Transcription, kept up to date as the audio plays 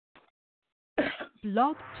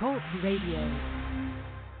Blog Talk Radio.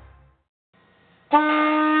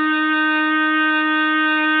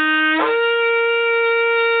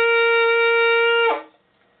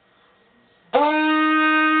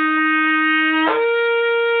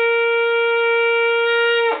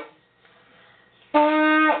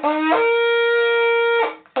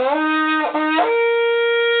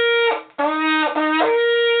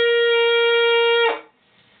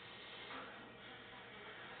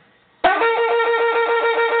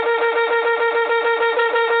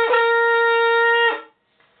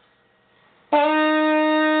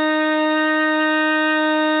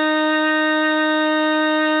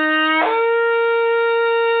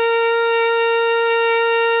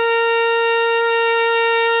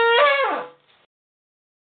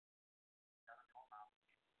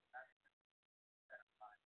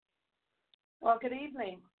 Well, good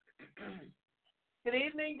evening. Good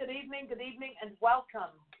evening, and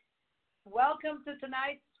welcome. Welcome to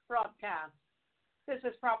tonight's broadcast. This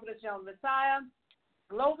is Prophetess Young Messiah,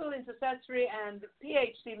 Global Intercessory and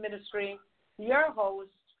PhD Ministry, your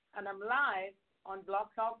host, and I'm live on Blog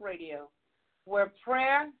Talk Radio, where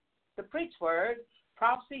prayer, the preached word,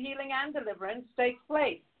 prophecy, healing, and deliverance takes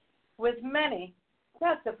place, with many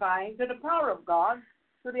testifying to the power of God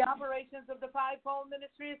through the operations of the fivefold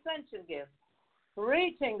ministry ascension gift,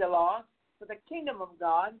 reaching the lost for the kingdom of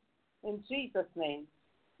God in Jesus' name.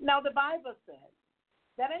 Now, the Bible says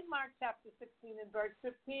that in Mark chapter 16 and verse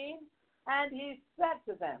 15, and he said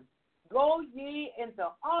to them, "Go ye into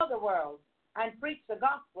all the world and preach the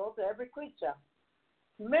gospel to every creature."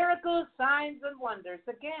 Miracles, signs, and wonders.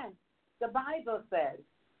 Again, the Bible says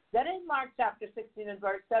that in Mark chapter 16 and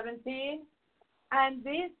verse 17, and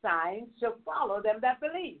these signs shall follow them that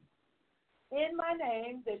believe. In my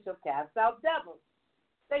name they shall cast out devils.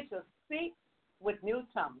 They shall speak with new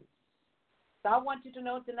tongues. So I want you to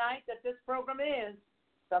know tonight that this program is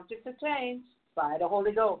subject to change by the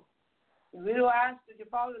Holy Ghost. We will ask that you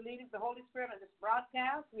follow the leading of the Holy Spirit on this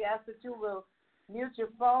broadcast. We ask that you will mute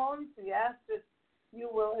your phones. We ask that you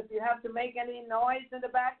will, if you have to make any noise in the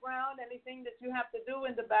background, anything that you have to do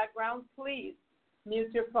in the background, please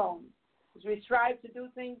mute your phone. As we strive to do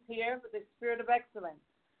things here with the spirit of excellence.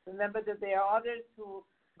 Remember that there are others who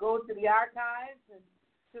go to the archives and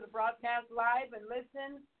to the broadcast live and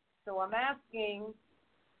listen. So I'm asking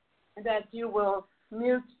that you will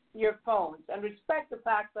mute your phones and respect the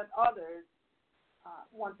fact that others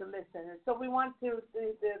want to listen. And so we want the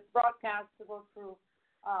broadcast to go through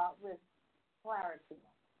with clarity.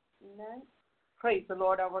 Amen. Praise the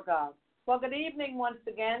Lord our God. Well, good evening once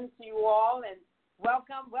again to you all, and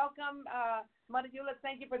welcome. Mother Eula,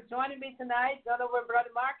 thank you for joining me tonight. Don't know where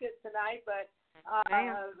Brother Mark is tonight, but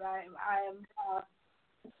I am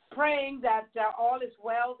praying that all is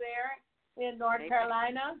well there in North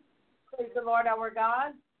Carolina. Praise the Lord our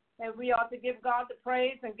God. And we ought to give God the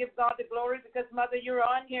praise and give God the glory because, Mother, you're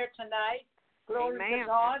on here tonight. Glory to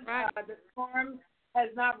God. Right. The storm has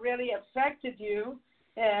not really affected you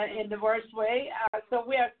in the worst way. So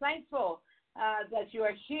we are thankful that you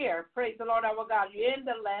are here. Praise the Lord our God. You're in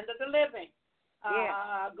the land of the living.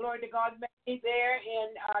 Glory to God. Many there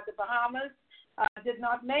in the Bahamas did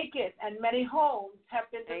not make it, and many homes have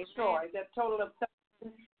been destroyed. A total of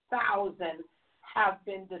 7,000 have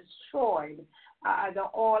been destroyed. The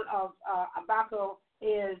oil of Abaco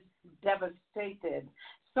is devastated.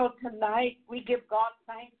 So tonight we give God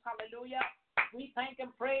thanks. Hallelujah. We thank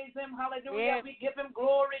and praise him. Hallelujah. Yes. We give him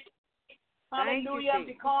glory. Hallelujah.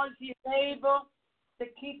 Because he's able to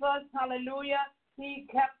keep us. Hallelujah. He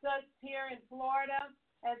kept us here in Florida,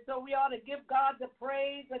 and so we ought to give God the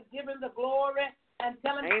praise and give him the glory and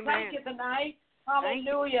tell him thank you tonight.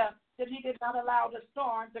 Hallelujah, that he did not allow the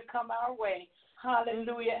storm to come our way.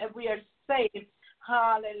 Hallelujah, and we are safe.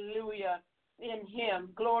 Hallelujah, in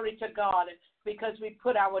him. Glory to God, because we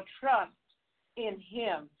put our trust in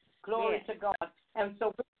him. Glory to God. And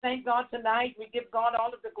so we thank God tonight. We give God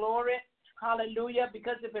all of the glory. Hallelujah,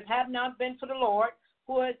 because if it had not been for the Lord,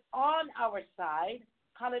 who is on our side,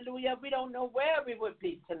 hallelujah, we don't know where we would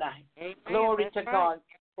be tonight. Amen. Glory to God.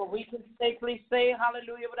 But we can safely say,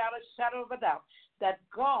 hallelujah, without a shadow of a doubt, that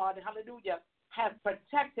God, hallelujah, has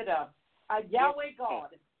protected us. Yahweh God,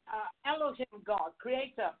 Elohim God,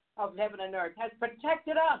 creator of heaven and earth, has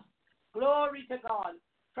protected us. Glory to God,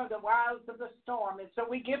 from the wiles of the storm. And so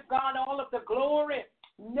we give God all of the glory.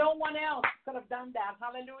 No one else could have done that.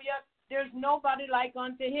 Hallelujah. There's nobody like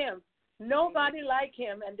unto him. Nobody like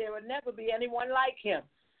him, and there will never be anyone like him.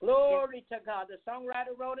 Glory to God. The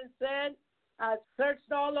songwriter wrote and said, I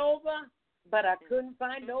searched all over, but I couldn't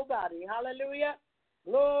find nobody. Hallelujah.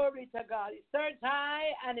 Glory to God. He searched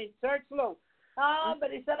high and he searched low,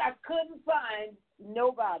 But he said, I couldn't find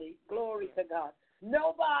nobody, glory to God.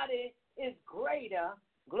 Nobody is greater,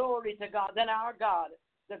 glory to God, than our God,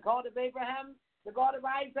 the God of Abraham, the God of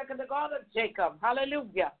Isaac, and the God of Jacob.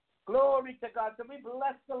 Hallelujah. Glory to God. So we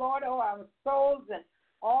bless the Lord, oh, our souls and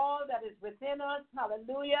all that is within us.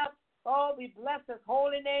 Hallelujah. Oh, we bless his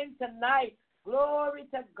holy name tonight. Glory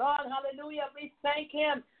to God. Hallelujah. We thank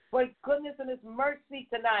him for his goodness and his mercy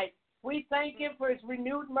tonight. We thank him for his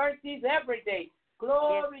renewed mercies every day.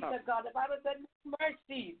 Glory to God. The Bible said,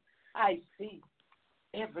 mercies I see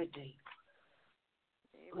every day.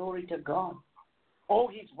 Glory to God. Oh,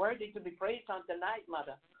 he's worthy to be praised on tonight,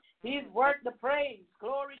 Mother. He's worth the praise.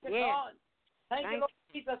 Glory to God. Thank you, Lord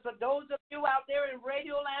Jesus. For those of you out there in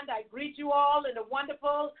Radio Land, I greet you all in the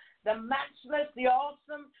wonderful, the matchless, the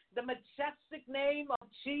awesome, the majestic name of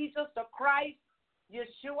Jesus the Christ,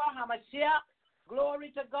 Yeshua HaMashiach.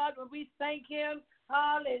 Glory to God. When we thank him,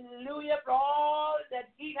 hallelujah, for all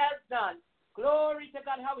that he has done. Glory to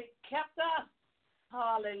God, how he kept us.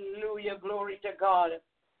 Hallelujah, glory to God.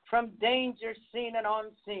 From danger seen and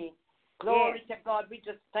unseen. Glory to God. We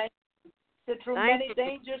just thank you that through many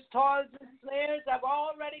dangers, toils, and snares have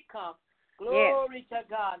already come. Glory to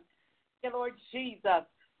God. Thank you, Lord Jesus.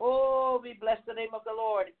 Oh, we bless the name of the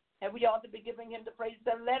Lord. And we ought to be giving him the praise.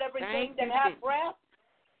 And let everything that hath breath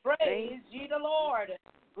praise ye the Lord.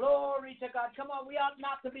 Glory to God. Come on, we ought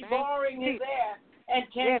not to be boring his air and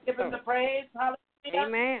can't give him the praise. Hallelujah.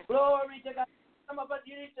 Amen. Glory to God. Some of us,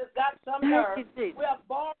 you just got some nerve. We are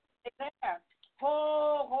boring his air.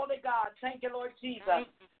 Oh, holy God. Thank you, Lord Jesus.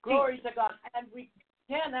 Glory to God. And we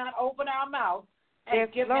cannot open our mouth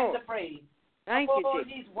and give him the praise. Thank you,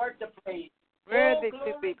 Jesus. He's worth the praise. Worthy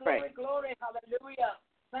glory, to be praised. Glory, hallelujah.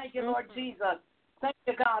 Thank you, Lord Jesus. Thank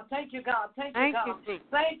you, God. Thank you, God. Thank you, God.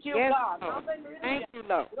 Thank you, God. Hallelujah. Thank you,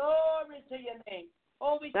 Lord. Glory to your name.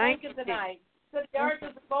 Oh, we thank you tonight. That the earth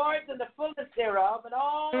is the Lord's and the fullness thereof, and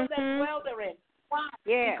all that dwell therein. Why?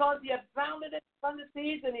 Because he has founded it upon the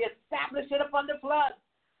seas and he established it upon the flood.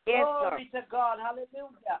 Glory to God.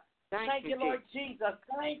 Hallelujah. Thank you, Lord Jesus.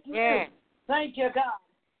 Thank you. Thank you, God.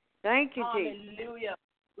 Thank you, Jesus. Hallelujah.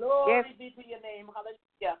 Glory be to your name.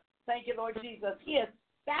 Hallelujah. Thank you, Lord Jesus. He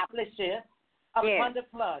established it upon the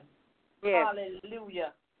flood.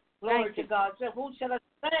 Hallelujah. Glory to God. So who shall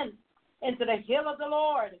ascend into the hill of the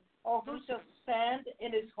Lord? Or who shall stand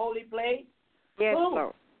in his holy place? Yes, who?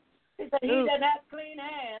 Lord. He said, he that hath clean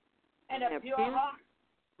hands and a pure heart.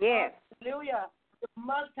 Yes. Hallelujah. You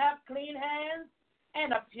must have clean hands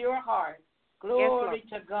and a pure heart. Glory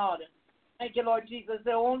to God. Thank you, Lord Jesus.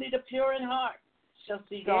 That only the pure in heart shall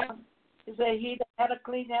see God. He said, he that had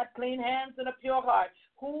clean hands and a pure heart,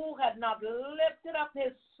 who had not lifted up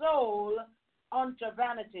his soul unto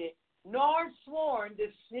vanity, nor sworn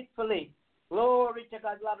deceitfully. Glory to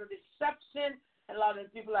God. A lot of deception, and a lot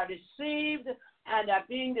of people are deceived and are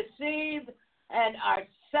being deceived and are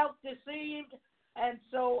self-deceived. And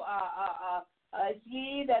so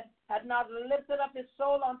he that had not lifted up his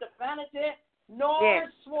soul unto vanity, nor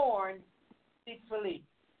sworn deceitfully.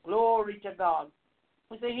 Glory to God.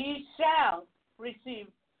 He said, he shall receive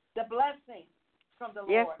the blessing from the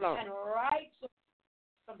Lord and righteousness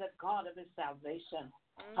from the God of his salvation.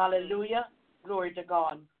 Hallelujah. Glory to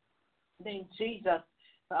God. Name Jesus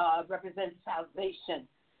represents salvation.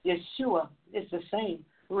 Yeshua is the same,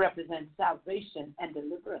 who represents salvation and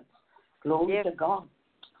deliverance. Glory to God.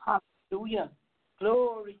 Hallelujah.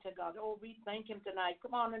 Glory to God. Oh, we thank him tonight.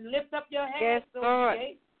 Come on and lift up your hands,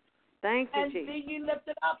 okay? Thank you, and Jesus. see ye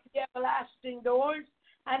lifted up the everlasting doors,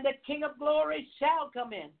 and the King of glory shall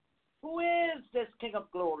come in. Who is this King of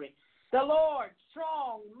glory? The Lord,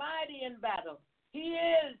 strong, mighty in battle. He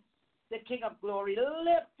is the King of glory.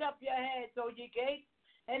 Lift up your heads, O ye gates,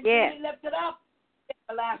 and be lifted up the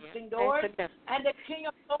everlasting doors, and the King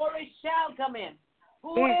of glory shall come in.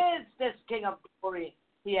 Who is this King of glory?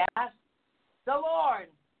 He asked. The Lord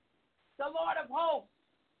of hosts.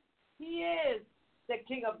 He is the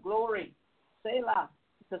King of glory. Selah.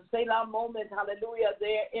 It's a Selah moment, hallelujah,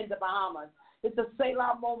 there in the Bahamas. It's a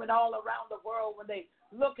Selah moment all around the world when they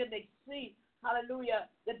look and they see, hallelujah,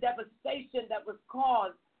 the devastation that was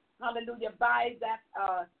caused, hallelujah, by that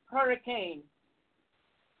hurricane.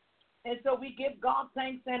 And so we give God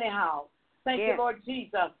thanks anyhow. Thank you, Lord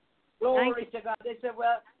Jesus. Glory to God. They said,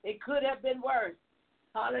 well, it could have been worse.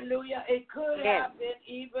 Hallelujah. It could have been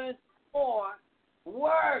even more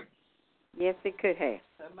worse. Yes, it could have.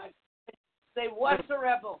 Say,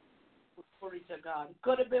 whatsoever. Glory to God. It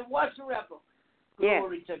could have been whatsoever.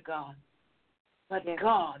 Glory to God. But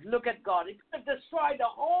God, look at God. It could have destroyed the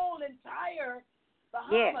whole entire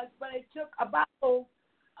Bahamas, but it took about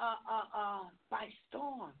by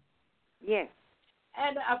storm. Yes.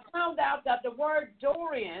 And I found out that the word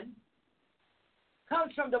Dorian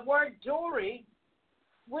comes from the word Dory,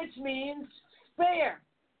 which means spear,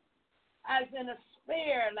 as in a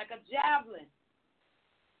spear, like a javelin.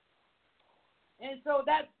 And so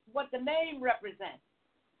that's what the name represents.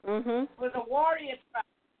 Mhm. It was a warrior tribe,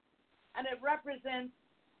 and it represents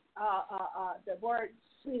the word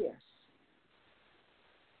spear.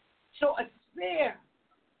 So a spear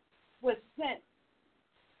was sent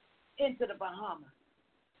into the Bahamas.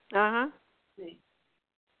 Uh-huh. See?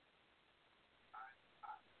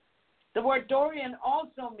 The word Dorian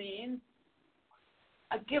also means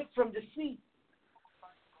a gift from the sea.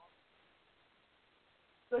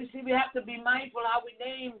 So you see, we have to be mindful how we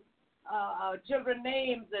name children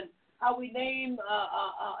names and how we name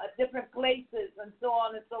different places and so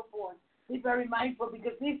on and so forth. Be very mindful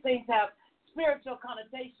because these things have spiritual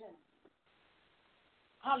connotations.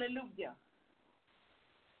 Hallelujah.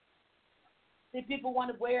 See, people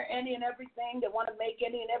want to wear any and everything. They want to make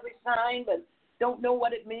any and every sign, but don't know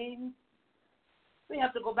what it means. We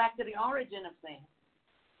have to go back to the origin of things.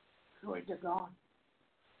 Glory to God.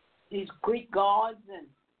 These Greek gods and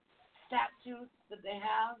statues that they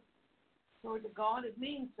have, glory to God, it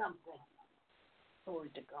means something. Glory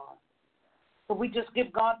to God. So we just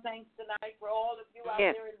give God thanks tonight for all of you out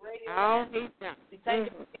there in radio. We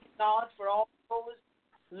thank God for all those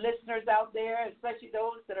listeners out there, especially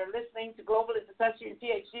those that are listening to Global Intercession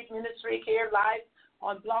PhD Ministry here live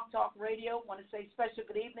on Blog Talk Radio. I want to say special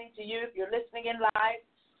good evening to you if you're listening in live.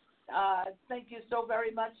 Thank you so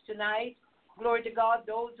very much tonight. Glory to God.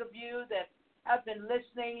 Those of you that have been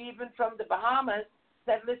listening even from the Bahamas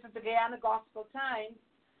that listen to Guyana Gospel Times,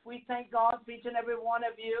 we thank God for each and every one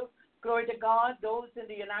of you. Glory to God. Those in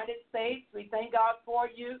the United States, we thank God for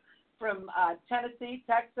you from Tennessee,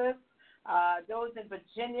 Texas, those in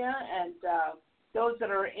Virginia, and those that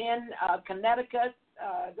are in Connecticut,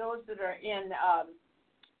 those that are in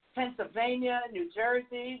Pennsylvania, New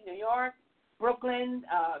Jersey, New York, Brooklyn,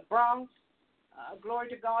 Bronx, glory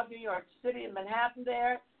to God, New York City and Manhattan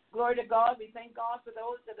there. Glory to God. We thank God for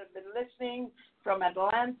those that have been listening from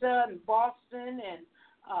Atlanta and Boston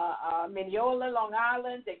and Mineola, Long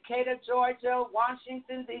Island, Decatur, Georgia,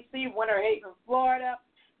 Washington, D.C., Winter Haven, Florida.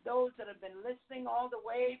 Those that have been listening all the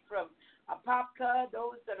way from Apopka,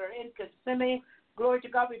 those that are in Kissimmee. Glory to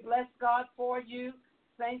God. We bless God for you.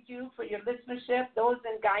 Thank you for your listenership. Those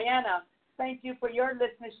in Guyana, thank you for your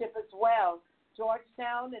listenership as well.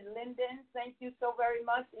 Georgetown and Linden, thank you so very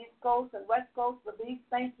much. East Coast and West Coast, Belize,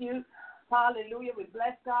 thank you. Hallelujah. We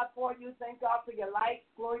bless God for you. Thank God for your life.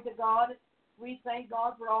 Glory to God. We thank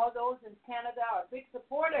God for all those in Canada, our big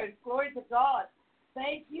supporters. Glory to God.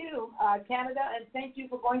 Thank you, Canada, and thank you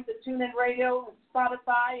for going to TuneIn Radio and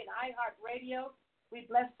Spotify and iHeartRadio. We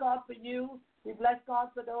bless God for you. We bless God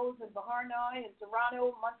for those in Beauharnois and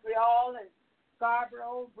Toronto, Montreal, and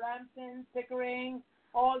Scarborough, Brampton, Pickering,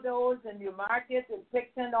 all those in Newmarket and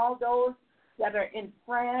Picton, all those that are in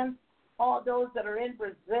France, all those that are in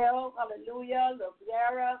Brazil, hallelujah,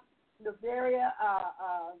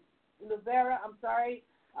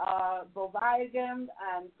 Bovaigem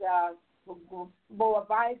and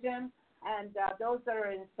Boavaigem, and those that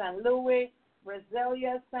are in San Luis,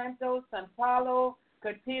 Brasilia, Santos, San Paulo,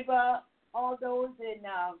 Curitiba, all those in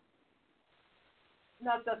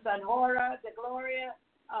Nuestra Senora de Gloria,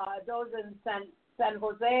 those in San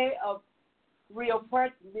Jose of Rio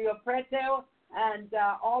Preto, and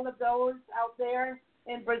all of those out there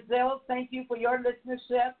in Brazil. Thank you for your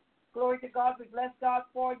listenership. Glory to God. We bless God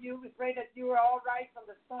for you. We pray that you are all right from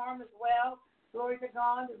the storm as well. Glory to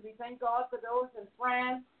God. And we thank God for those in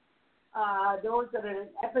France, those that are in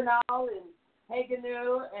Epinal and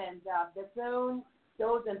Haguenau and Bethune,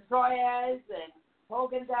 those in Troyes and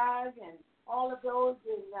Hogendag, and all of those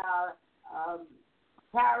in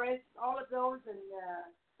Paris, all of those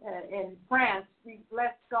in France. We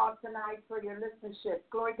bless God tonight for your listenership.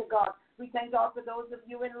 Glory to God. We thank God for those of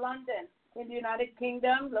you in London, in the United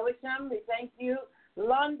Kingdom. Lewisham, we thank you.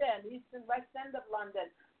 London, east and west end of London.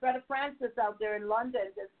 Brother Francis out there in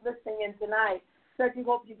London that's listening in tonight. Certainly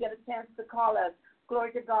hope you get a chance to call us.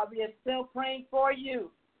 Glory to God. We are still praying for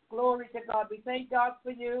you. Glory to God. We thank God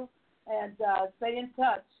for you, and stay in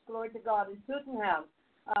touch. Glory to God. In Tottenham,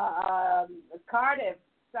 Cardiff,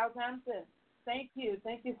 Southampton. Thank you.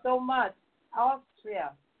 Thank you so much.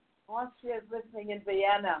 Austria. Austria is listening in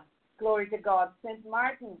Vienna. Glory to God. St.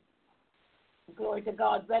 Martin. Glory to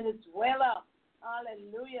God. Venezuela.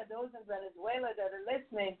 Hallelujah. Those in Venezuela that are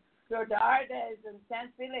listening. Glory to Ardes and San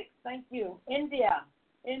Felix. Thank you. India.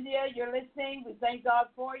 India, you're listening. We thank God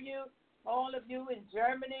for you. All of you in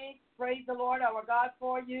Germany, praise the Lord our God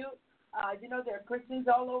for you. There are Christians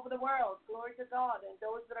all over the world. Glory to God. And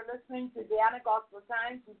those that are listening to Diana Gospel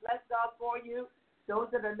Times, we bless God for you.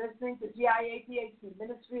 Those that are listening to GIA PhD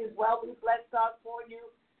Ministry as well, we bless God for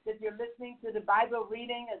you. If you're listening to the Bible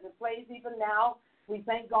reading as it plays even now, we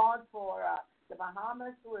thank God for the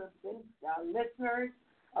Bahamas who have been listeners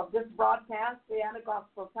of this broadcast, Diana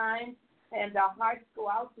Gospel Times. And our hearts go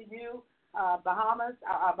out to you, Bahamas,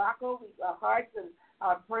 Abaco. Our hearts and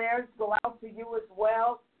our prayers go out to you as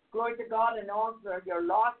well. Glory to God, and all your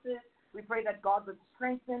losses. We pray that God would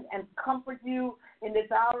strengthen and comfort you in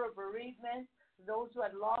this hour of bereavement. Those who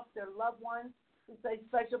had lost their loved ones, we say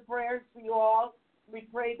special prayers for you all. We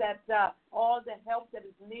pray that all the help that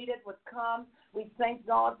is needed would come. We thank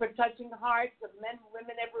God for touching hearts of men and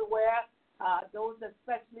women everywhere, those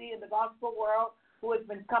especially in the gospel world who have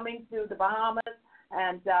been coming to the Bahamas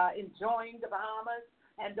and enjoying the Bahamas,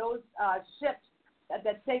 and those ships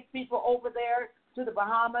that take people over there to the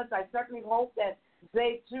Bahamas. I certainly hope that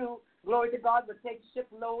they too, glory to God, would take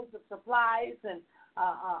shiploads of supplies and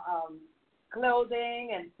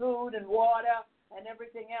clothing and food and water and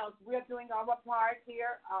everything else. We're doing our part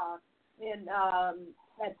here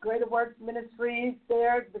at Greater Works Ministries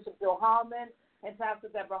there, Bishop Joe Hallman and Pastor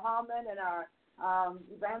Deborah Hallman and our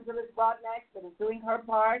evangelist Bodnack that is doing her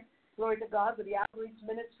part. Glory to God with the outreach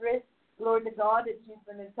ministry. Glory to God that she's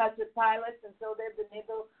been in touch with pilots, and so they've been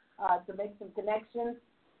able to make some connections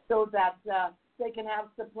so that they can have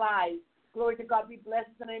supplies. Glory to God. We bless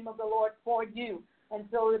the name of the Lord for you. And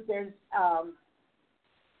so if there's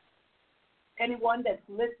anyone that's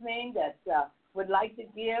listening that would like to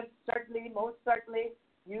give, most certainly,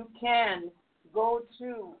 you can go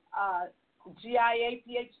to GIA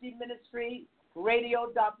PhD Ministry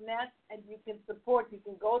radio.net and you can support. You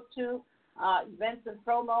can go to events and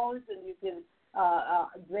promos, and you can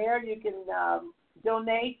there you can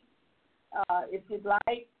donate if you'd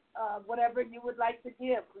like, whatever you would like to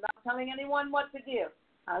give. I'm not telling anyone what to give.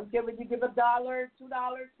 I don't care whether you give $1, $2, $5,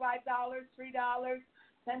 $3,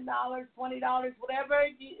 $10, $20, whatever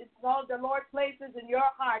it's all the Lord places in your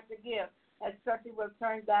heart to give. And certainly will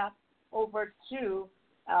turn that over to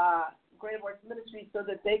Greater Works Ministry so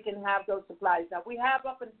that they can have those supplies. Now, we have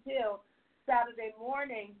up until Saturday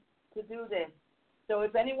morning to do this. So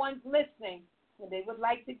if anyone's listening and they would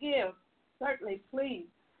like to give, certainly please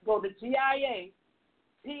go to GIA,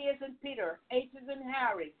 P as in Peter, H as in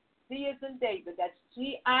Harry, D as in David. That's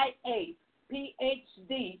GIA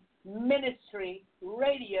PhD Ministry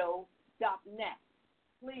Radio.net.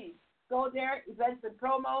 Please go there, events and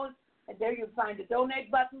promos, and there you'll find the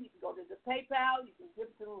donate button. You can go to the PayPal. You can give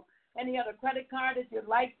through any other credit card if you'd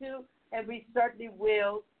like to, and we certainly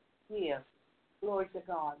will give. Glory to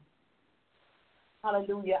God.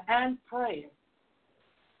 Hallelujah. And pray.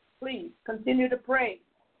 Please continue to pray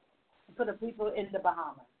for the people in the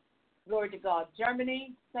Bahamas. Glory to God.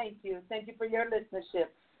 Germany, thank you. Thank you for your listenership.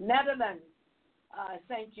 Netherlands,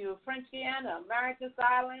 thank you. French Guiana, Marcus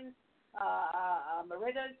Islands,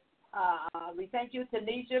 Mauritius, we thank you.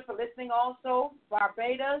 Tunisia for listening also.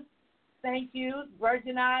 Barbados, thank you.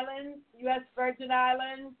 Virgin Islands, U.S. Virgin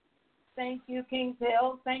Islands, thank you. Kings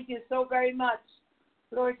Hill, thank you so very much.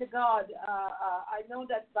 Glory to God. I know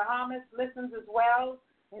that Bahamas listens as well,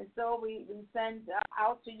 and so we send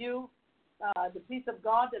out to you the peace of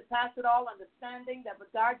God that passes all understanding, that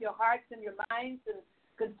would guard your hearts and your minds and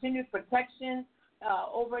continued protection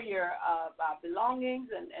over your belongings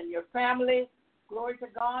and your family. Glory to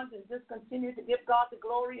God, and just continue to give God the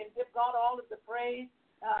glory and give God all of the praise.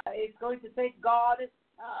 It's going to take God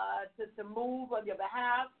to move on your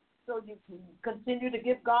behalf, so you can continue to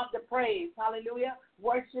give God the praise. Hallelujah.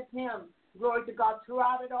 Worship Him. Glory to God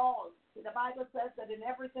throughout it all. The Bible says that in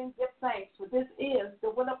everything give thanks, for this is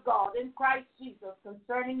the will of God in Christ Jesus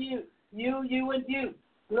concerning you, and you.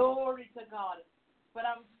 Glory to God. But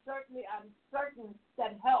I'm certain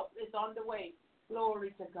that help is on the way.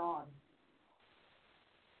 Glory to God.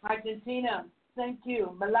 Argentina, thank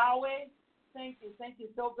you. Malawi, thank you. Thank you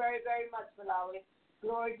so very, very much, Malawi.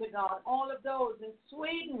 Glory to God. All of those in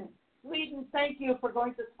Sweden, thank you for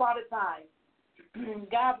going to Spotify.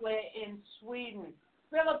 Gable in Sweden.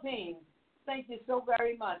 Philippines, thank you so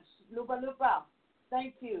very much. Luba,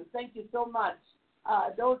 thank you so much.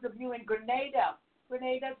 Those of you in Grenada,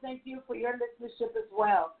 thank you for your listenership as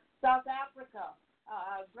well. South Africa,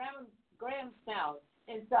 Grahamstown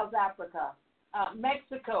in South Africa.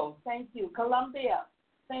 Mexico, thank you. Colombia,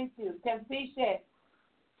 thank you. Campeche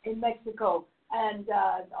in Mexico, and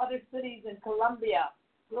other cities in Colombia.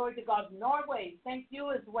 Glory to God. Norway, thank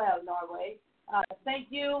you as well, Norway. Thank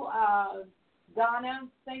you, Ghana.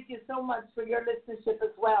 Thank you so much for your listenership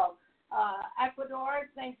as well. Ecuador.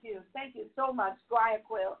 Thank you. Thank you so much,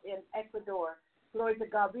 Guayaquil in Ecuador. Glory to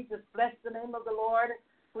God. We just bless the name of the Lord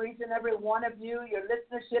for each and every one of you. Your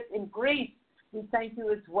listenership in Greece, we thank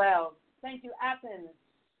you as well. Thank you, Athens,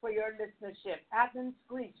 for your listenership. Athens,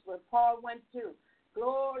 Greece, where Paul went to.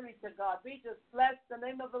 Glory to God. We just bless the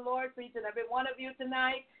name of the Lord for each and every one of you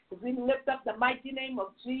tonight as we lift up the mighty name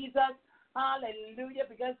of Jesus. Hallelujah.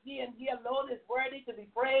 Because he and he alone is worthy to be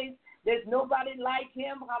praised. There's nobody like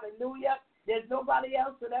him. Hallelujah. There's nobody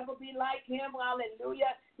else that ever be like him.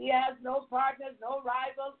 Hallelujah. He has no partners, no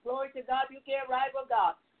rivals. Glory to God. You can't rival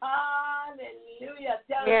God. Hallelujah.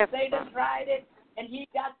 Tell him Satan tried it and he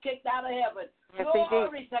got kicked out of heaven. Yes,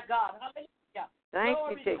 Glory to God. Hallelujah. Thank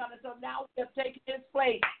Glory you, to God. And so now we have taken his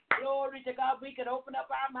place. Glory to God. We can open up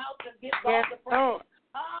our mouths and give God the praise.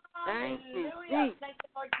 Hallelujah. Thank you,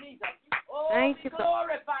 Lord Jesus. Oh, Thank we you,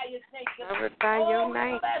 glorify his name. Glorify your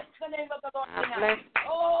name. Bless the name of the Lord tonight.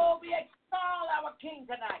 Oh, we extol our King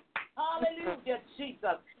tonight. Hallelujah,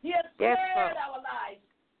 Jesus. He has spared our lives.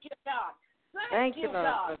 Thank you, God. Thank you, Lord,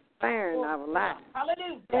 God. for sparing our lives.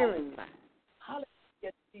 Hallelujah.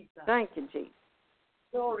 Hallelujah, Jesus. Thank you, Jesus.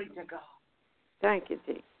 Glory to God. Thank you,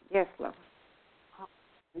 Jesus. Yes, Lord.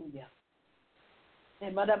 Hallelujah.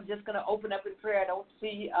 And, Mother, I'm just going to open up in prayer. I don't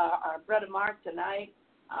see our brother Mark tonight.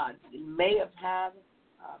 He may have had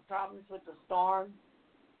problems with the storm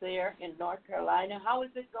there in North Carolina. How is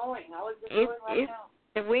it going? How is it going right now?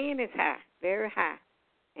 The wind is high, very high.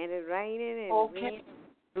 And it's raining and the wind is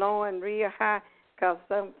blowing real high because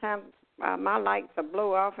sometimes my lights will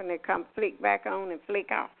blow off and they come flick back on and flick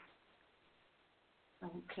off.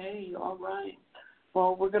 Okay, all right.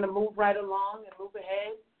 Well, we're going to move right along and move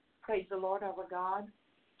ahead. Praise the Lord, our God.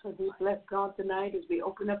 So we bless God tonight as we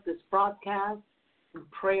open up this broadcast in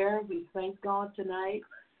prayer. We thank God tonight.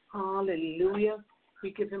 Hallelujah.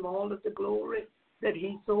 We give him all of the glory that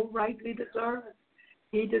he so rightly deserves.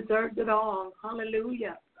 He deserves it all.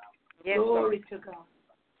 Hallelujah. Yes, glory to God.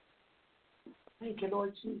 Thank you,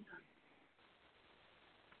 Lord Jesus.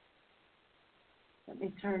 Let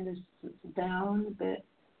me turn this down a bit.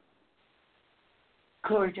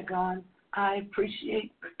 Glory to God. I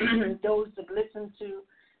appreciate those that listen to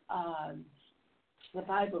the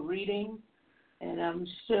Bible reading, and I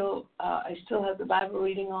still have the Bible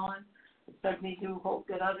reading on. I certainly do hope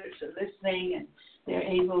that others are listening and they're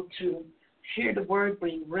able to hear the word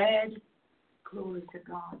being read. Glory to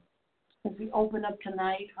God. As we open up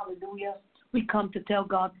tonight, hallelujah, we come to tell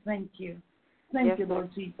God thank you. Thank you, Lord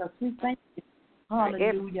Jesus. We thank you.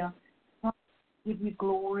 Hallelujah. Father, we give you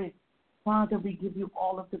glory. Father, we give you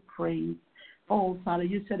all of the praise. Oh, Father,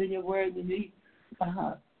 you said in your word,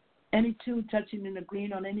 any two touching and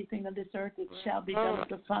agreeing on anything on this earth, it shall be done of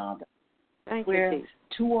the Father. Thank Where you,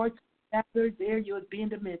 two or three gathered there, you would be in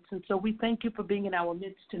the midst. And so we thank you for being in our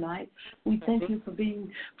midst tonight. We thank you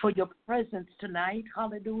for your presence tonight.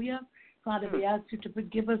 Hallelujah. Father, we ask you to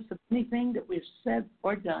forgive us of anything that we've said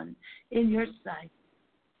or done in your sight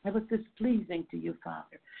that was displeasing to you,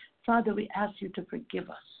 Father. Father, we ask you to forgive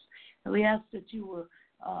us. And we ask that you will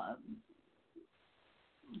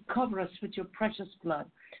cover us with your precious blood.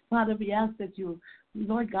 Father, we ask that you,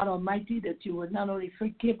 Lord God Almighty, that you would not only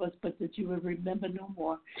forgive us, but that you will remember no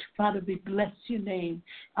more. Father, we bless your name.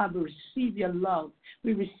 I will receive your love.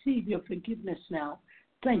 We receive your forgiveness now.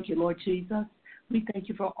 Thank you, Lord Jesus. We thank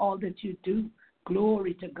you for all that you do.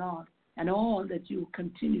 Glory to God. And all that you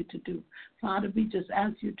continue to do. Father, we just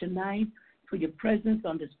ask you tonight for your presence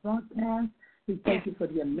on this broadcast. We thank you for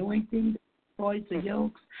the anointing that destroys the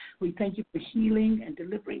yokes. We thank you for healing and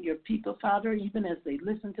delivering your people, Father, even as they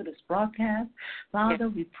listen to this broadcast. Father,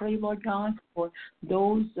 we pray, Lord God, for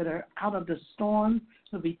those that are out of the storm.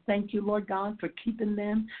 So we thank you, Lord God, for keeping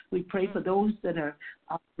them. We pray for those that are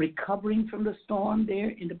recovering from the storm there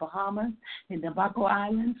in the Bahamas, in the Baco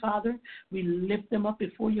Island, Father. We lift them up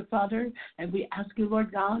before you, Father, and we ask you,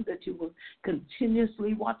 Lord God, that you will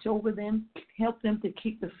continuously watch over them, help them to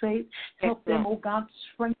keep the faith, help them, oh God,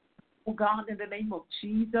 strengthen. Oh God, in the name of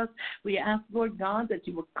Jesus, we ask, Lord God, that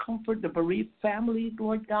you would comfort the bereaved families,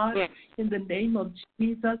 Lord God, in the name of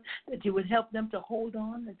Jesus, that you would help them to hold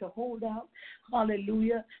on and to hold out,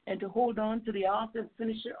 hallelujah, and to hold on to the author and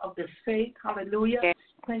finisher of their faith, hallelujah.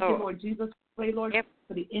 Thank you, Lord Jesus. Pray, Lord,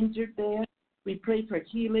 for the injured there. We pray for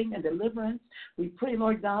healing and deliverance. We pray,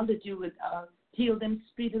 Lord God, that you would heal them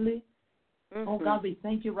speedily. Oh God, we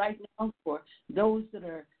thank you right now for those that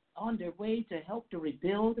are on their way to help to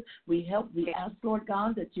rebuild. We ask, Lord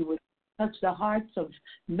God, that you would touch the hearts of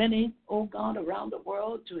many, oh God, around the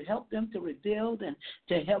world to help them to rebuild and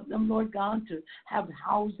to help them, Lord God, to have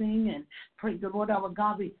housing. And praise the Lord, our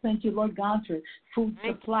God. We thank you, Lord God, for food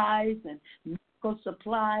supplies and medical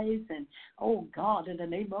supplies, and, oh, God, in the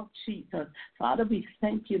name of Jesus. Father, we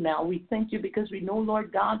thank you now. We thank you because we know,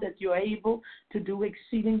 Lord God, that you're able to do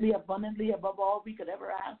exceedingly abundantly above all we could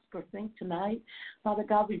ever ask or think tonight. Father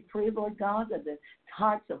God, we pray, Lord God, that the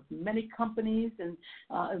hearts of many companies, and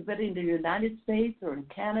whether in the United States or in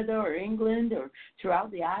Canada or England or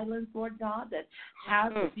throughout the islands, Lord God, that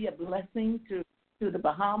have to be a blessing to the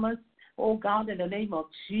Bahamas. Oh, God, in the name of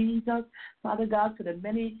Jesus, Father God, to the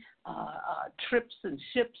many trips and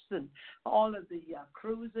ships and all of the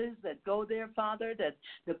cruises that go there, Father, that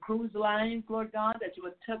the cruise lines, Lord God, that you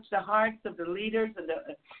would touch the hearts of the leaders and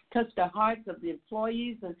touch the hearts of the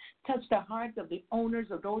employees and touch the hearts of the owners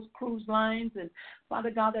of those cruise lines. And,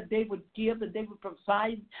 Father God, that they would give, that they would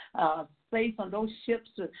provide space on those ships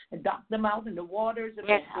to dock them out in the waters if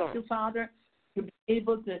they have to, Father. To be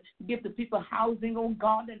able to give the people housing, oh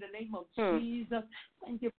God, in the name of Jesus.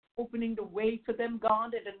 Thank you for opening the way for them,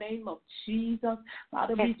 God, in the name of Jesus.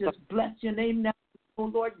 Father, we just bless your name now, oh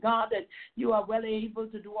Lord God, that you are well able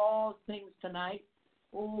to do all things tonight.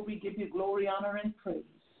 Oh, we give you glory, honor, and praise.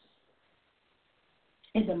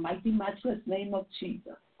 In the mighty, matchless name of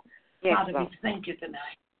Jesus. Yes, Father, we thank you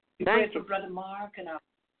tonight. We pray for Brother Mark and our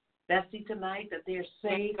Bessie tonight that they're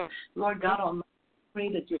safe. Lord God Almighty,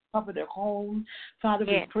 pray that you cover their home. Father,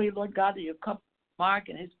 we pray, Lord God, that you cover Mark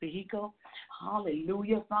and his vehicle.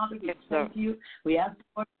 Hallelujah. Father, we thank you. We ask,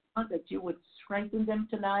 Lord God, that you would strengthen them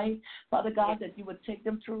tonight. Father God, that you would take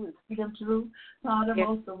them through and see them through. Father,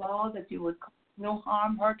 most of all, that you would cause no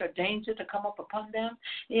harm, hurt, or danger to come up upon them.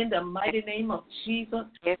 In the mighty name of Jesus.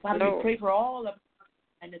 Father, we pray for all of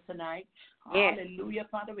them tonight. Hallelujah.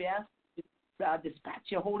 Father, we ask dispatch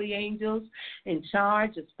your holy angels in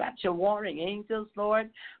charge, dispatch your warring angels,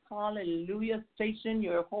 Lord. Hallelujah. Station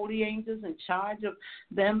your holy angels in charge of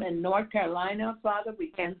them in North Carolina, Father.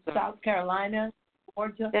 We in South Carolina,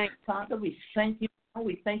 Georgia. Father, we thank you.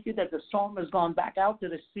 We thank you that the storm has gone back out to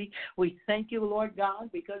the sea. We thank you, Lord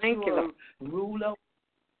God, because you are ruler of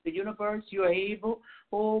the universe. You are able.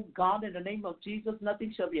 Oh, God, in the name of Jesus,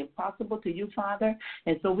 nothing shall be impossible to you, Father.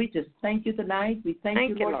 And so we just thank you tonight. We thank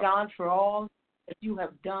you, Lord God, for all that you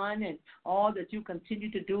have done and all that you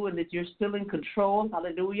continue to do and that you're still in control.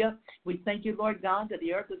 Hallelujah. We thank you, Lord God, that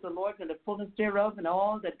the earth is the Lord's and the fullness thereof and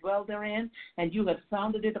all that dwell therein. And you have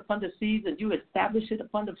founded it upon the seas and you established it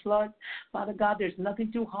upon the floods. Father God, there's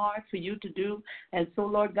nothing too hard for you to do. And so,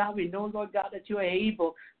 Lord God, we know, Lord God, that you are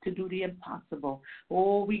able to do the impossible.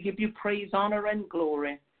 Oh, we give you praise, honor, and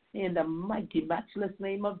glory. In the mighty, matchless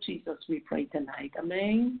name of Jesus, we pray tonight.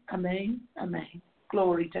 Amen, amen, amen.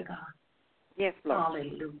 Glory to God. Yes, Lord.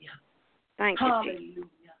 Hallelujah. Thank you, Hallelujah. Jesus.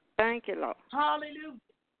 Thank you, Lord.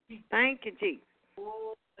 Hallelujah. Thank you, Jesus.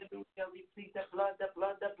 Oh, hallelujah. We plead the blood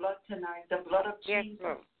tonight, the blood of Jesus.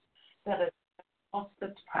 Lord. That has lost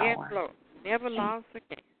its power. Yes, Lord. Never lost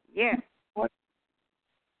again. Yes.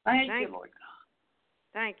 Thank you, Lord God.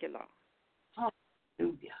 Thank you, Lord.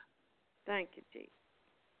 Hallelujah. Thank you, Jesus.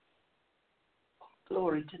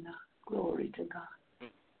 Glory to God. Glory to God.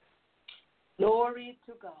 Glory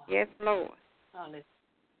to God. Yes, Lord. Hallelujah.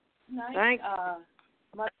 Thank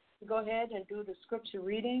you. Go ahead and do the scripture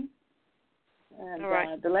reading. And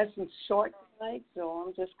right. The lesson's short tonight, so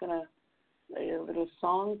I'm just going to play a little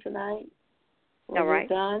song tonight. We're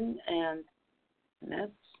done, and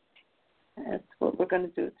that's what we're going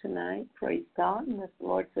to do tonight. Praise God, unless the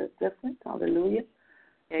Lord says different. Hallelujah.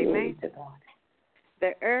 Amen. Glory to God.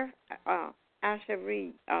 The earth, I shall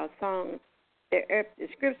read Psalms. The earth, the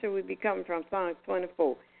scripture will be coming from Psalms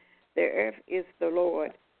 24. The earth is the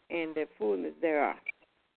Lord, and the fullness thereof.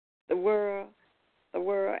 The world,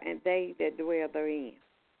 and they that dwell therein.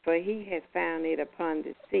 For he has founded it upon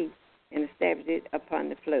the sea, and established it upon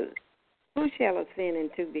the flood. Who shall ascend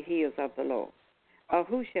into the hills of the Lord? Or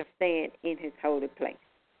who shall stand in his holy place?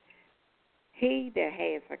 He that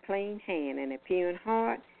has a clean hand and a pure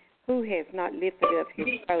heart, who has not lifted up his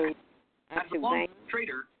soul unto vain,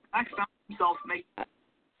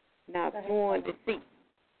 not sworn deceit.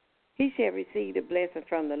 He shall receive the blessing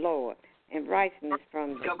from the Lord, and righteousness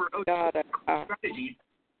from the God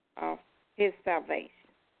of his salvation.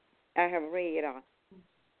 I have read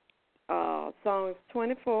Psalms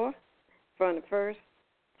 24 from the first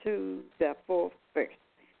to the fourth verse.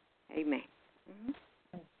 Amen.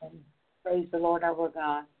 Mm-hmm. Praise the Lord our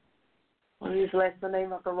God. Please bless the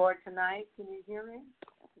name of the Lord tonight. Can you hear me?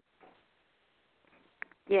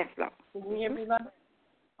 Yes, Lord. Can you hear me, Mother?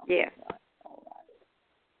 Yes.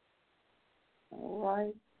 All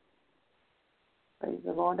right. Praise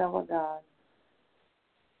the Lord our God.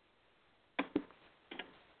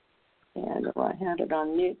 And I had it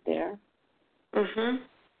on mute there. Mm-hmm.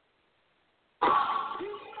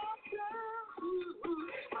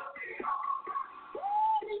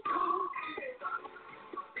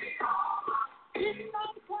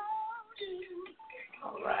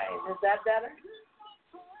 Is that better?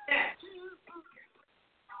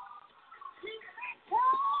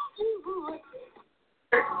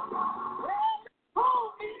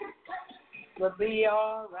 Would be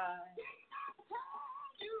all right.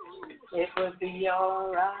 It would be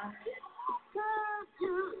all right.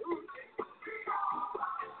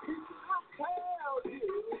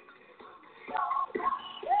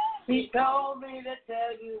 He told me to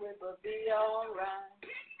tell you it would be all right.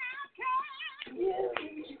 Yeah.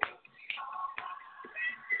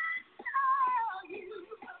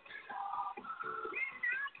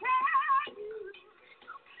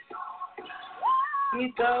 He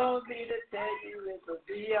told me to tell you it would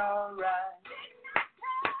be all right.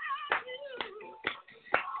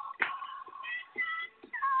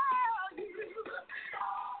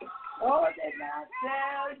 Oh, did not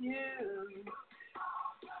tell you.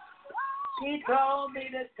 He told me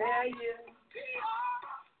to tell you.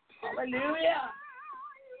 Hallelujah.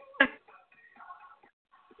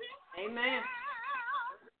 Amen.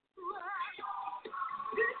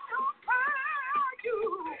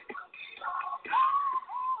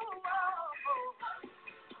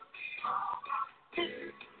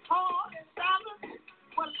 Paul and Silas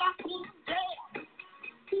were locked in jail.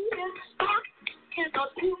 He is stuck in a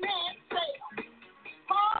two-man cell.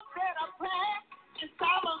 Paul said a prayer, and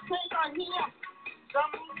Silas said a hymn.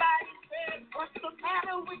 Somebody said, what's the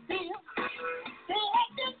matter with them? They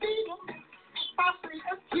had to beat him and falsely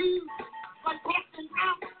accused, but casting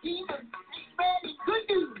out demons and spreading good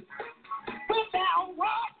news. Without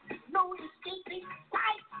what? No escaping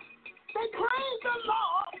sight. They praised the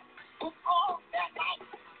Lord with all their might.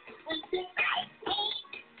 When midnight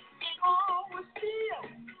came and all was still,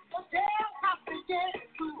 the jailhouse began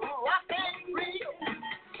to rock and reel.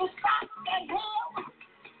 The stocks that held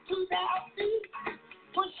to their feet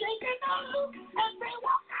were shaking and loose as they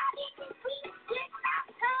walked out in the street. Did not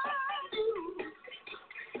tell you.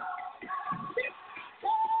 Did not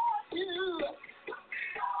tell you.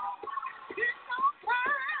 Did not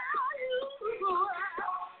tell you. Lord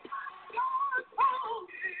told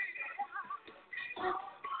me.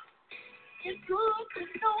 It's good to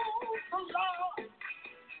know the Lord and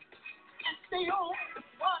stay on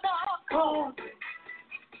one accord.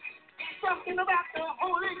 Something about the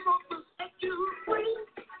Holy Ghost will set you free.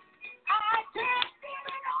 I can't get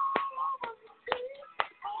it all over me.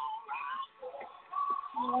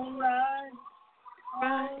 All right.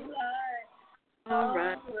 All right. All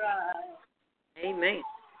right. All right. Amen.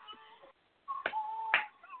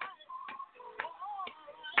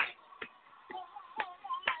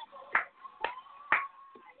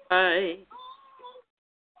 Bye.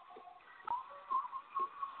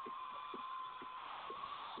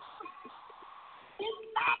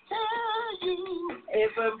 Didn't I tell you?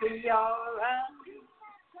 It would be all right.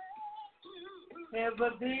 It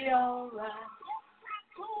would be all right.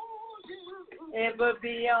 It would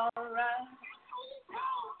be all right.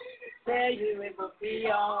 Tell you it would be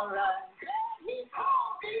all right.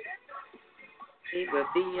 It will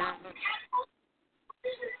be all right.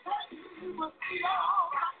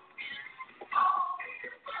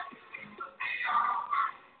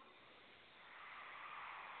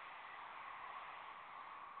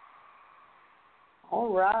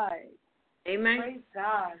 All right. Amen. Praise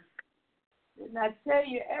God. Didn't I tell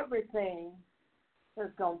you everything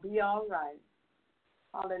is going to be all right?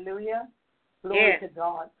 Hallelujah. Glory to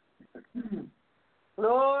God.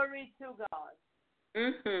 Glory to God.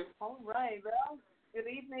 Mhm. All right. Well, good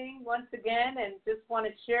evening once again, and just want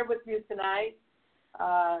to share with you tonight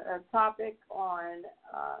a topic on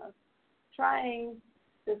trying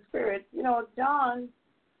the Spirit. You know, John,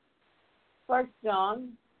 1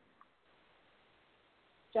 John,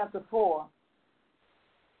 chapter 4.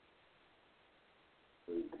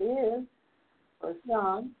 It is 1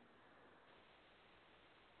 John.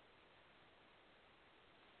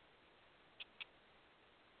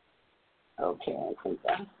 Okay, I think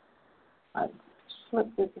I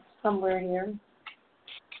slipped it somewhere here.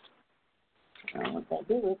 I don't know what I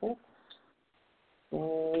do with it.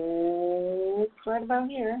 It's right about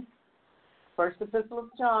here. First Epistle of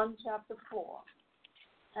John, chapter 4,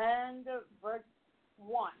 and verse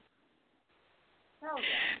 1. Tell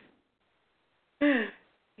them.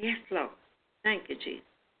 Yes, Lord. Thank you, Jesus.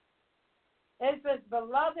 It says,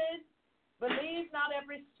 Beloved, believe not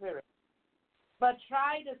every spirit, but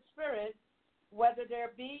try the spirits whether they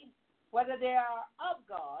are of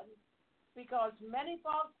God, because many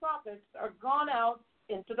false prophets are gone out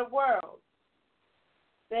into the world.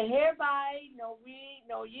 They hereby know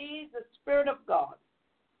ye the Spirit of God.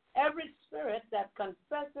 Every spirit that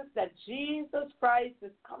confesses that Jesus Christ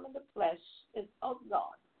is come in the flesh is of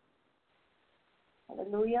God.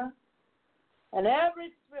 Hallelujah. And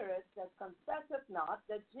every spirit that confesseth not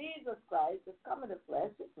that Jesus Christ is come in the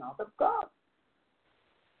flesh is not of God.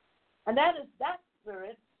 And that is that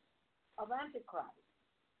spirit of Antichrist,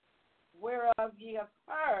 whereof ye have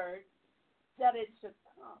heard that it should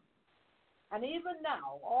come. And even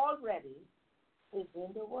now, already, is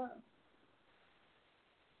in the world.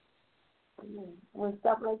 Amen. We'll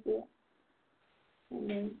stop right there.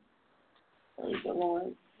 Amen. Praise the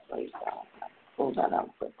Lord. Praise God. Pull that out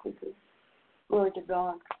quickly. Glory to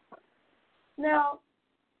God. Now,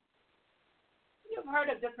 you've heard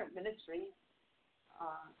of different ministries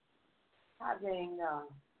having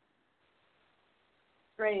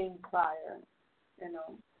strange fire,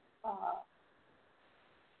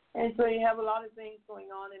 and so you have a lot of things going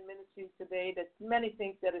on in ministries today that many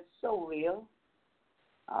think that it's so real,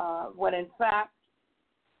 when in fact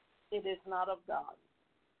it is not of God.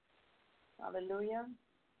 Hallelujah.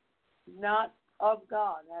 Not of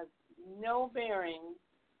God. Has no bearing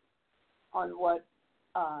on what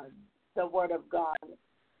the Word of God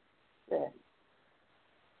says.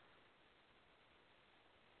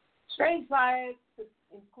 Strange fires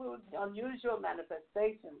include unusual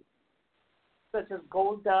manifestations, such as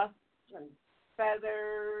gold dust and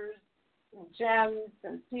feathers and gems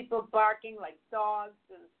and people barking like dogs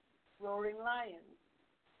and roaring lions.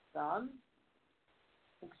 Some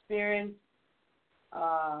experience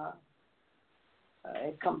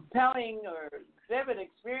compelling or vivid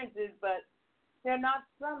experiences, but they're not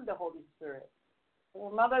from the Holy Spirit.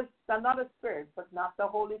 They're not a spirit, but not the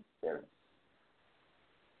Holy Spirit.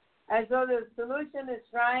 And so the solution is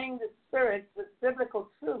trying the spirits with biblical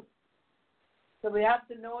truth. So we have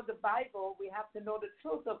to know the Bible. We have to know the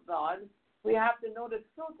truth of God. We have to know the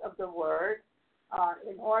truth of the Word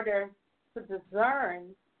in order to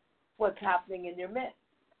discern what's happening in your midst.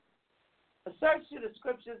 A search through the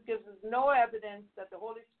Scriptures gives us no evidence that the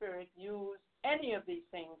Holy Spirit used any of these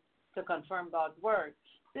things to confirm God's Word.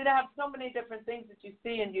 See, they have so many different things that you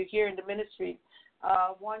see and you hear in the ministry.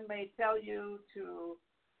 One may tell you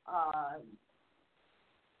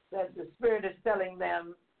that the Spirit is telling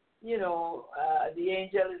them, the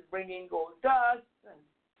angel is bringing gold dust, and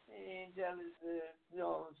the angel is,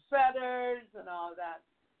 feathers and all that.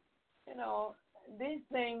 These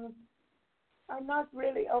things are not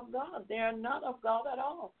really of God. They are not of God at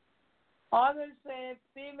all. Others say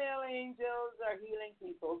female angels are healing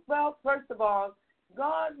people. Well, first of all,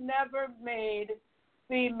 God never made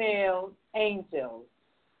female angels.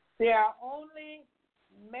 There are only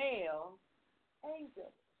male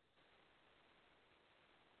angels.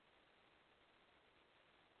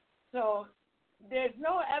 So there's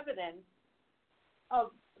no evidence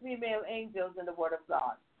of female angels in the Word of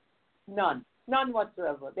God. None. None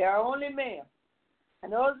whatsoever. They are only male.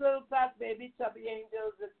 And those little fat baby chubby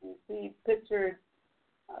angels that you see pictured,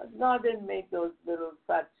 God didn't make those little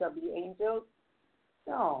fat chubby angels.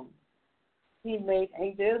 No. He made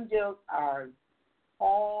angels. Angels are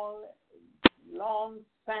all long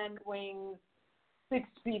span wings, 6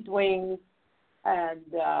 feet wings, and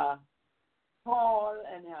tall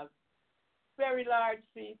and have very large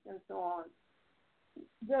feet and so on.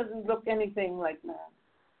 It doesn't look anything like man.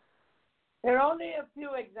 There are only a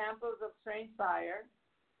few examples of strange fire.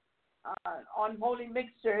 Unholy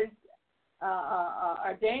mixtures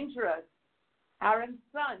are dangerous. Aaron's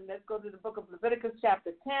son, let's go to the book of Leviticus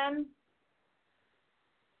chapter 10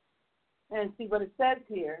 and see what it says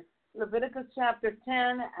here. Leviticus chapter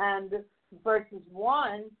 10 and verses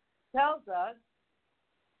 1 tells us,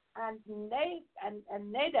 and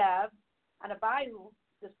Nadab and Abihu,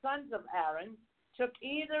 the sons of Aaron, took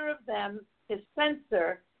either of them his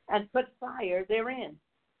censer and put fire therein,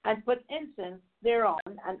 and put incense thereon,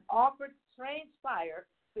 and offered strange fire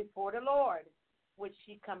before the Lord, which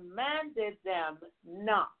he commanded them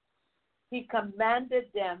not. He commanded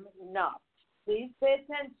them not. Please pay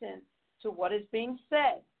attention to what is being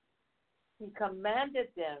said. He commanded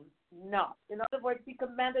them not. In other words, he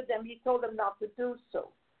commanded them, he told them not to do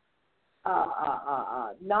so.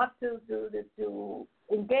 Not to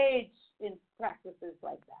engage in practices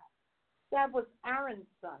like that. That was Aaron's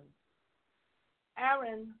son.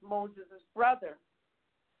 Aaron, Moses' brother.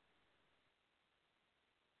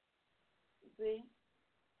 See?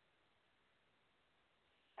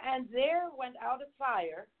 And there went out a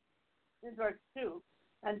fire, in verse 2,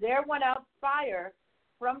 and there went out fire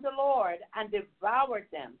from the Lord and devoured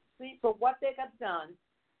them. See, for what they had done,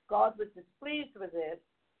 God was displeased with it,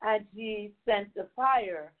 and he sent the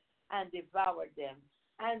fire and devoured them.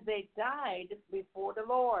 And they died before the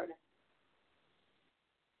Lord.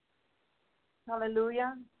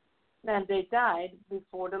 Hallelujah. And they died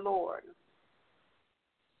before the Lord.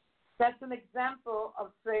 That's an example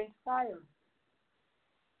of strange fire.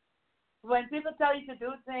 When people tell you to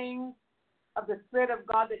do things of the Spirit of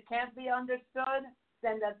God that can't be understood,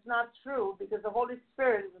 then that's not true, because the Holy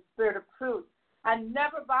Spirit is the Spirit of truth and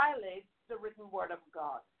never violates the written word of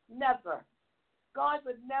God. Never. God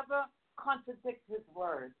would never contradict his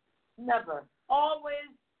word. Never. Always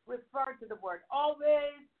refer to the word.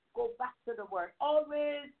 Always go back to the word.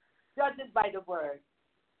 Always judge it by the word.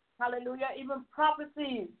 Hallelujah. Even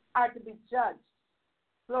prophecies are to be judged.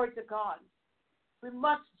 Glory to God. We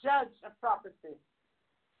must judge a prophecy.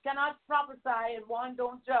 You cannot prophesy and one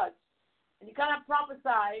don't judge. And you cannot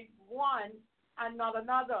prophesy one and not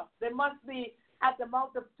another. There must be at the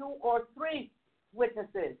mouth of 2 or 3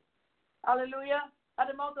 witnesses. Hallelujah. At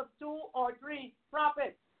the mouth of 2 or 3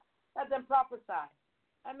 prophets. Let them prophesy.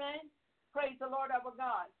 Amen. Praise the Lord our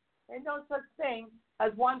God. There's no such thing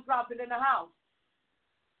as one prophet in a house.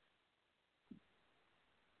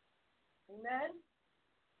 Amen.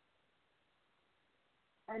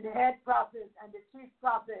 And the head prophets and the chief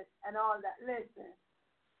prophets and all that. Listen,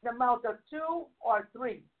 the mouth of 2 or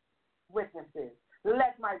 3 witnesses.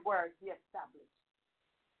 Let my word be established.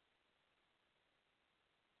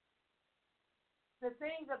 The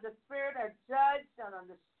things of the Spirit are judged and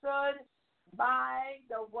understood by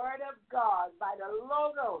the word of God, by the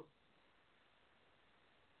Logos.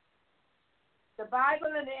 The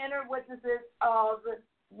Bible and the inner witnesses of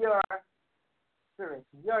your spirit,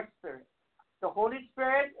 your spirit. The Holy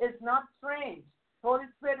Spirit is not strange. The Holy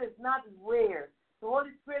Spirit is not weird. The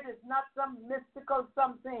Holy Spirit is not some mystical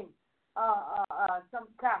something, some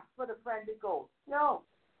cast for the friendly ghost. No.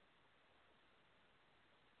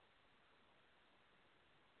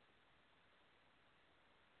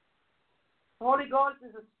 The Holy Ghost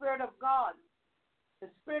is the Spirit of God. The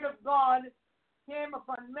Spirit of God came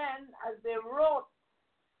upon men as they wrote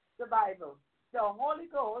the Bible. The Holy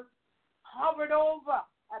Ghost hovered over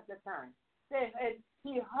at the time.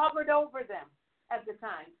 He hovered over them at the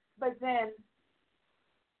time. But then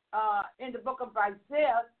in the book of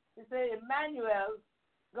Isaiah, it says, Emmanuel,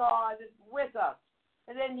 God is with us.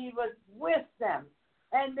 And then he was with them.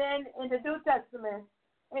 And then in the New Testament,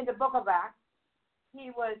 in the book of Acts,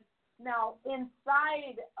 he was now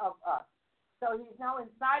inside of us. So he's now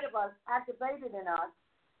inside of us, activated in us.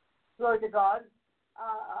 Glory to God.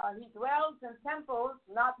 He dwells in temples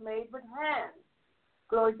not made with hands.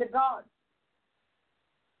 Glory to God.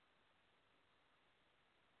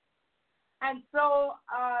 And so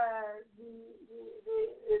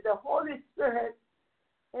the Holy Spirit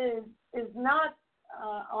is not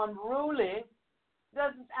unruly,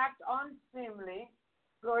 doesn't act unseemly.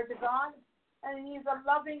 Glory to God. And he's a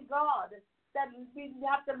loving God that we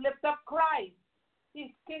have to lift up Christ.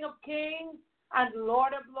 He's King of Kings and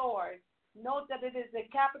Lord of Lords. Note that it is a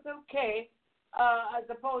capital K as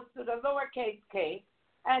opposed to the lowercase k,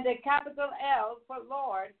 and a capital L for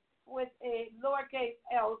Lord with a lowercase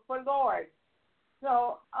l for Lord.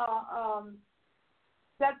 So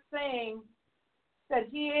that's saying that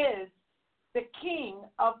he is the King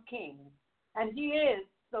of Kings and he is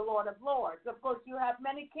the Lord of Lords. Of course, you have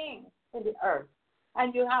many kings in the earth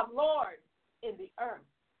and you have lords in the earth,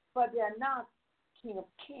 but they are not King of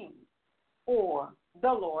Kings or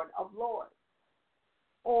the Lord of Lords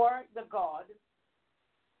or the God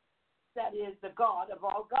that is the God of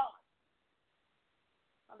all gods.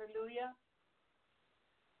 Hallelujah.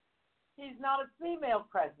 He's not a female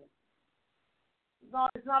presence.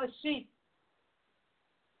 It's not a sheep.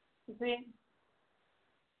 You see?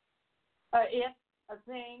 A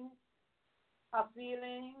thing, a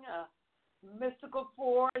feeling, a mystical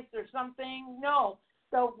force or something. No.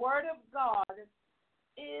 The Word of God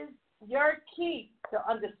is your key to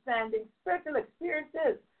understanding spiritual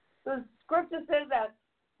experiences. The scripture says that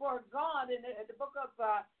for God, in the book of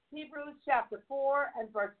Hebrews chapter 4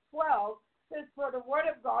 and verse 12, says, for the word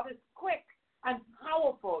of God is quick and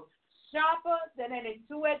powerful, sharper than any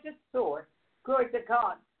two-edged sword. Glory to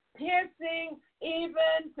God. Piercing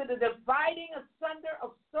even to the dividing asunder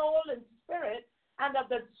of soul and spirit and of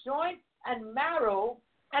the joints and marrow,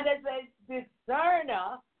 and as a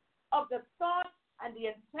discerner of the thoughts and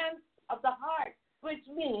the intents of the heart, which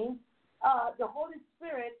means the Holy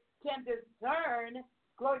Spirit can discern,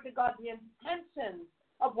 glory to God, the intentions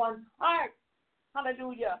of one's heart.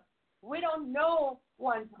 Hallelujah. We don't know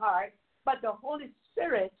one's heart, but the Holy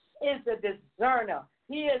Spirit is the discerner.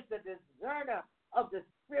 He is the discerner of the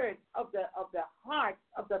spirit, of the heart,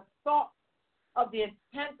 of the thoughts, of the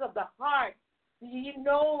intents of the heart. He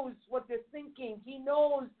knows what they're thinking. He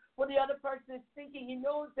knows what the other person is thinking. He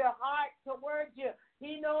knows their heart towards you.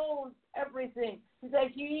 He knows everything. He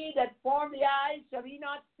says, he that formed the eyes, shall he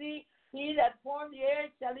not see? He that formed the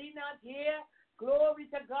ears, shall he not hear? Glory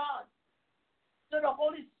to God. So the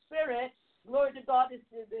Holy Spirit, glory to God, is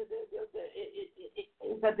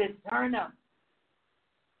a discerner.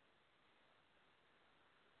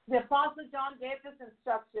 The Apostle John gave this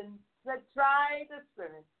instruction, that try the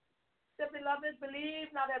Spirit. The beloved,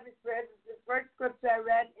 believe not every spirit. The first scripture I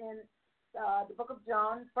read in the book of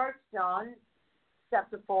John, 1 John,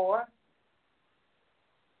 chapter 4.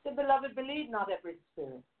 The beloved, believe not every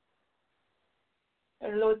spirit.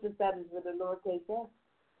 And the Lord says that is with a lowercase s.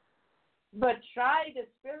 But try the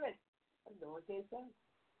Spirit, a lowercase s.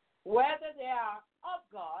 Whether they are of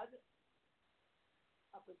God,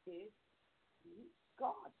 uppercase,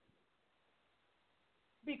 God.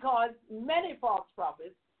 Because many false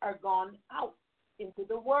prophets are gone out into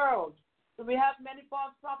the world. Do we have many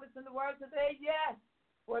false prophets in the world today? Yes.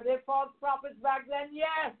 Were there false prophets back then?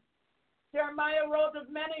 Yes. Jeremiah wrote of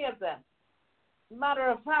many of them. Matter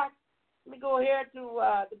of fact, let me go here to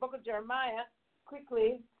the book of Jeremiah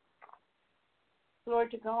quickly. Glory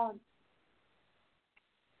to God.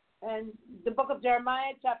 And the book of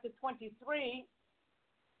Jeremiah, chapter 23.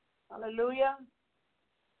 Hallelujah.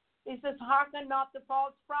 He says, hearken not to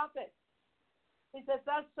false prophets. He says,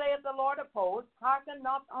 thus saith the Lord of hosts, hearken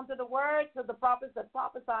not unto the words of the prophets that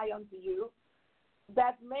prophesy unto you,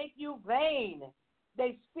 that make you vain.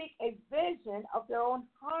 They speak a vision of their own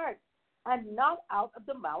heart, and not out of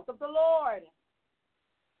the mouth of the Lord.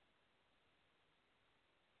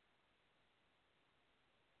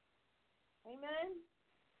 Amen.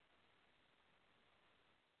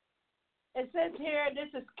 It says here,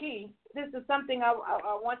 this is key. This is something I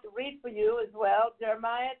want to read for you as well.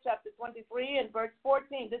 Jeremiah chapter 23 and verse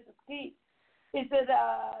 14. This is key. He says,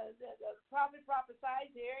 the prophet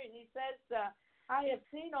prophesies here, and he says, I have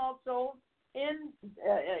seen also in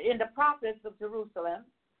the prophets of Jerusalem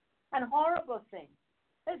and horrible things.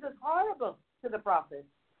 This is horrible to the prophets.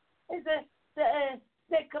 It says,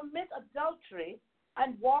 they commit adultery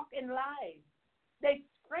and walk in lies. They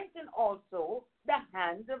strengthen also the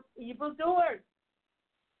hands of evildoers,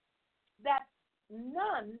 that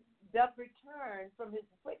none doth return from his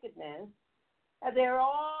wickedness, and they are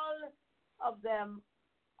all of them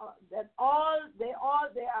they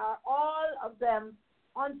are all of them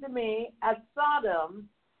unto me as Sodom,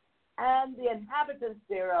 and the inhabitants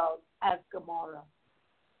thereof as Gomorrah.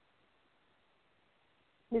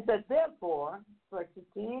 He says, therefore, verse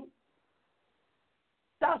 15,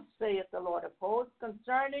 thus saith the Lord of hosts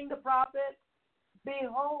concerning the prophets,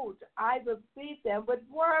 behold, I will feed them with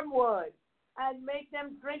wormwood, and make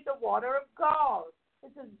them drink the water of gall.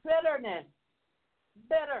 This is bitterness.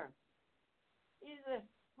 Bitter.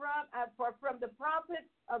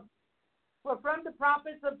 From the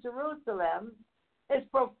prophets of Jerusalem is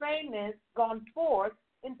profaneness gone forth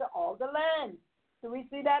into all the land. Do we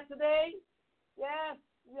see that today? Yes,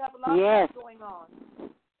 we have a lot of that going on.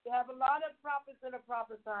 We have a lot of prophets that are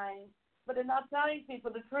prophesying, but they're not telling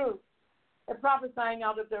people the truth. They're prophesying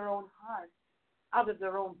out of their own heart, out of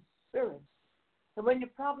their own spirit. And when you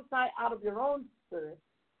prophesy out of your own spirit,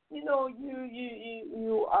 you know,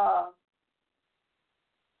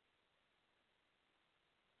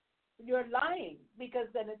 you're lying, because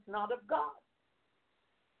then it's not of God.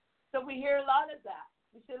 So we hear a lot of that.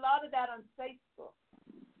 We see a lot of that on Facebook.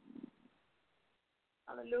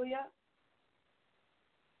 Hallelujah.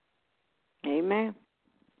 Amen.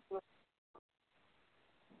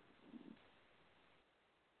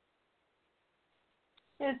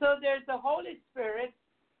 And so there's the Holy Spirit,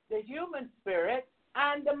 the human spirit,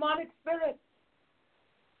 and demonic spirit.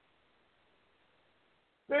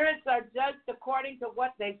 Spirits are judged according to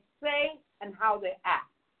what they say and how they act.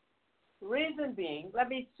 Reason being, let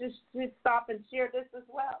me just stop and share this as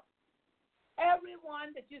well.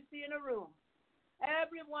 Everyone that you see in a room,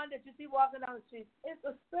 everyone that you see walking down the street is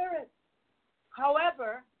a spirit.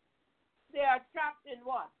 However, they are trapped in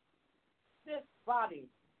what? This body.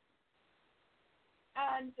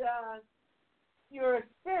 And you're a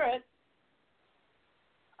spirit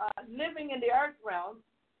living in the earth realm,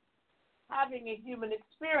 having a human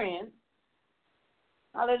experience.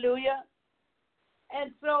 Hallelujah.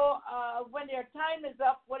 And so when their time is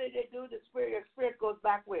up, what do they do? Your spirit goes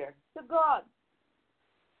back where? To God.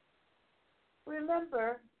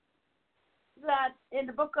 Remember that in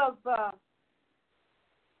the book of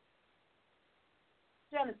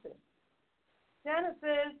Genesis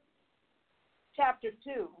chapter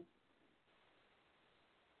 2,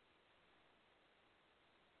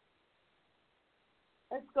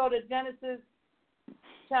 let's go to Genesis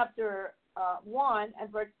chapter 1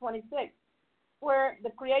 and verse 26, where the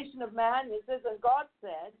creation of man, it says, and God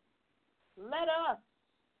said, let us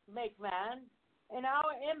make man in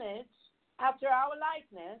our image, after our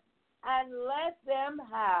likeness, and let them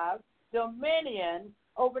have dominion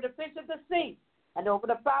over the fish of the sea, and over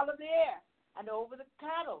the fowl of the air, and over the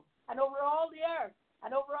cattle, and over all the earth,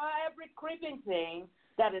 and over every creeping thing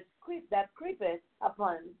that creepeth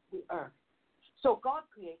upon the earth. So God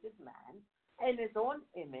created man in his own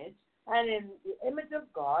image, and in the image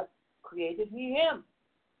of God created he him.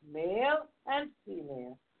 Male and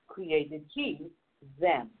female created he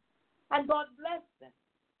them. And God blessed them.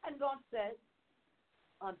 And God said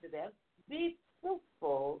unto them, be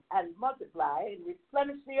fruitful and multiply and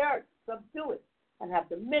replenish the earth, subdue it, and have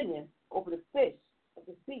dominion over the fish of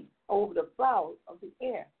the sea, over the fowls of the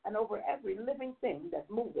air, and over every living thing that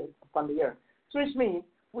moveth upon the earth. Which means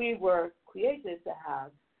we were created to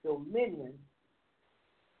have dominion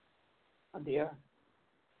on the earth,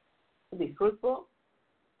 to be fruitful,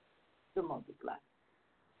 to multiply.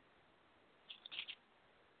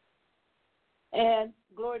 And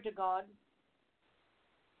glory to God.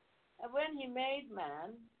 And when he made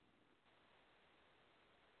man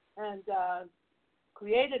and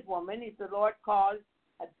created woman, the Lord caused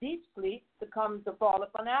a deep sleep to come to fall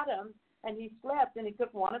upon Adam, and he slept, and he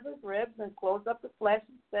took one of his ribs and closed up the flesh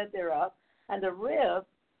and said thereof, and the rib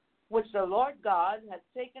which the Lord God had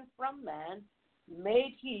taken from man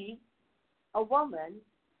made he a woman,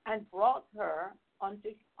 and brought her unto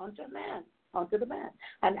the man.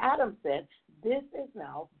 And Adam said, this is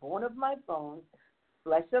now bone of my bones,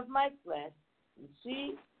 flesh of my flesh, and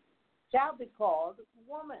she shall be called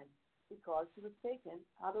woman, because she was taken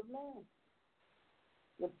out of man.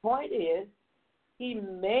 The point is, he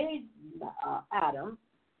made Adam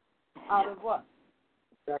out of what?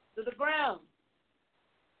 Dirt to the ground.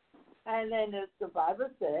 And then the Bible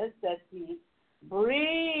says that he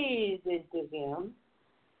breathed into him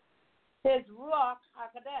his Ruach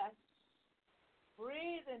HaKodesh,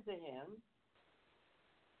 breathed into him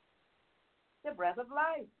the breath of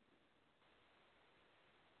life.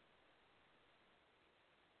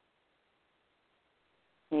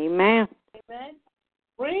 Amen. Amen.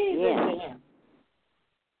 Breathe into him.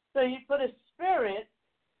 So you put a spirit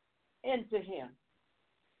into him.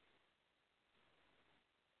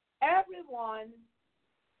 Everyone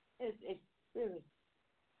is a spirit,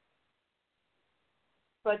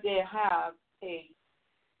 but they have a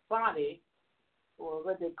body, or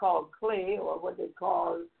what they call clay, or what they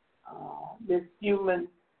call this human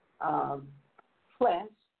flesh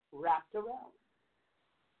wrapped around,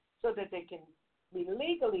 so that they can be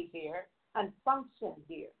legally here and function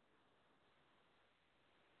here.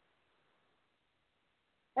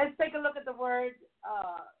 Let's take a look at the word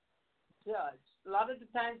judge. A lot of the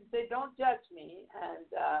times they say, don't judge me,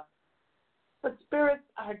 and but spirits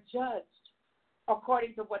are judged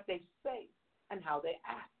according to what they say and how they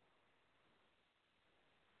act.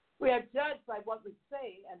 We are judged by what we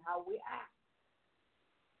say and how we act.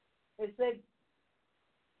 It said,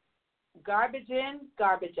 garbage in,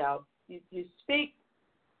 garbage out. You speak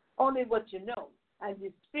only what you know, and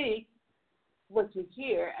you speak what you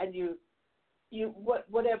hear, and you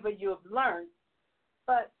whatever you have learned.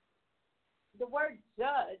 But the word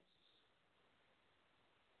judge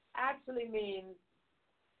actually means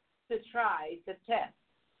to try, to test.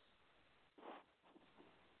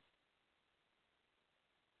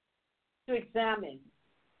 To examine,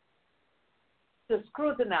 to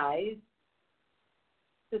scrutinize,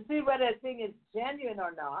 to see whether a thing is genuine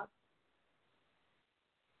or not,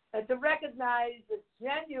 and to recognize the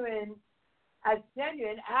genuine as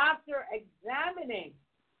genuine after examining.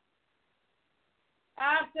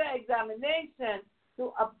 After examination,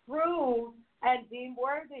 to approve and deem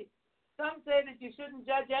worthy. Some say that you shouldn't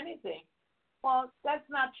judge anything. Well, that's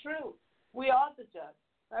not true. We ought to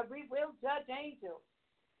judge. We will judge angels.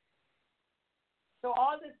 So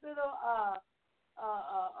all this little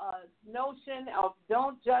notion of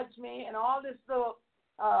don't judge me, and all this little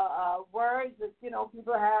words that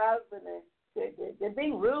people have, and they're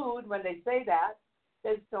being rude when they say that.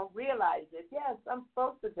 They just don't realize it. Yes, I'm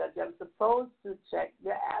supposed to judge. I'm supposed to check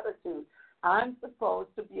your attitude. I'm supposed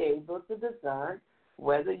to be able to discern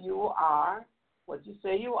whether you are what you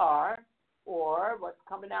say you are, or what's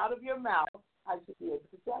coming out of your mouth. I should be able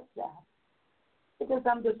to judge that because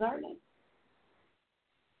I'm discerning.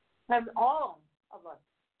 And all of us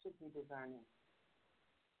should be discerning.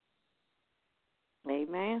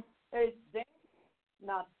 Amen. It's dangerous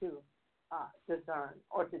not to discern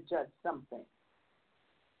or to judge something,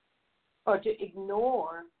 or to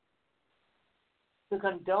ignore, to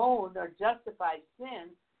condone or justify sin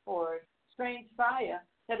or strange fire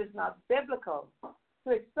that is not biblical.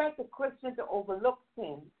 To expect a Christian to overlook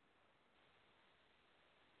sin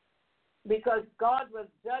because God will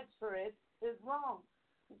judge for it is wrong.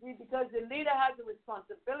 You see, because the leader has a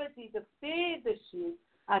responsibility to feed the sheep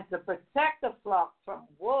and to protect the flock from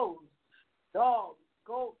wolves, dogs,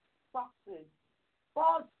 goats, foxes,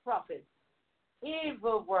 false prophets,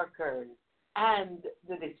 evil workers, and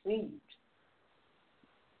the deceived.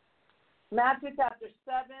 Matthew chapter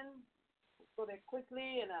 7, go there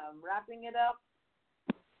quickly, and I'm wrapping it up.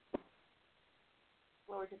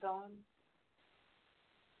 Glory to God.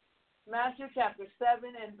 Matthew chapter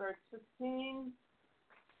 7 and verse 15.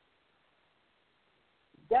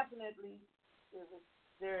 Definitely,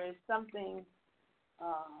 there is something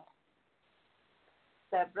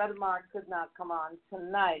that Brother Mark could not come on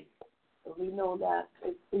tonight. We know that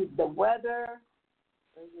it's the weather.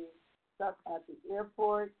 We're stuck at the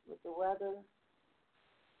airport with the weather.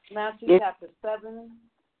 Matthew chapter 7.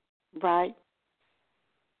 Right.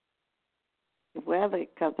 The weather,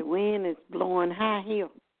 because the wind is blowing high here.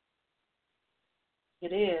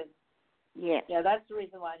 It is. Yeah. Yeah, that's the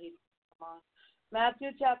reason why he come on. Matthew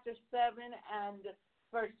chapter 7 and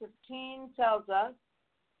verse 15 tells us,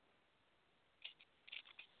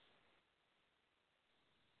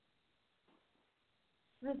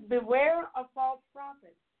 beware of false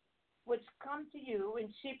prophets, which come to you in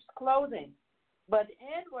sheep's clothing, but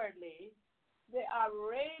inwardly they are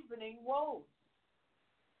ravening wolves.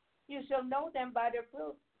 You shall know them by their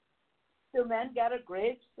fruit. Do men gather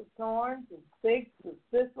grapes of thorns and figs of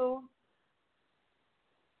thistles?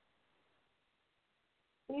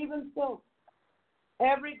 Even so,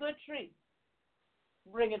 every good tree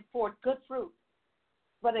bringeth forth good fruit,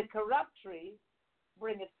 but a corrupt tree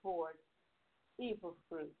bringeth forth evil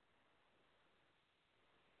fruit.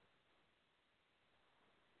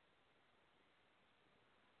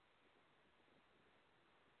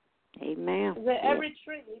 Amen. Every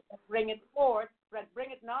tree that bringeth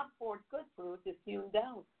not forth good fruit is hewn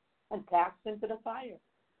down and cast into the fire.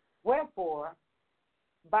 Wherefore,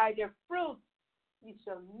 by their fruits ye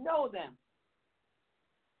shall know them.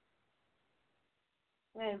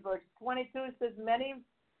 And in verse 22 it says,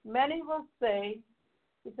 many will say,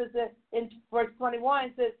 it says in verse 21,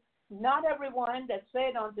 it says, not everyone that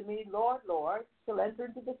saith unto me, Lord, Lord, shall enter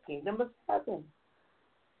into the kingdom of heaven,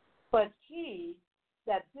 but he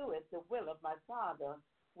that doeth the will of my Father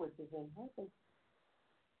which is in heaven.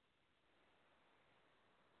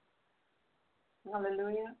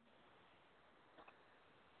 Hallelujah.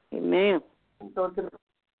 Amen. Go to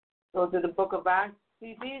the book of Acts.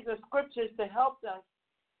 See, these are scriptures to help us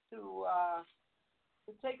to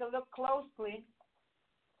take a look closely,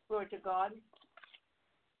 glory to God,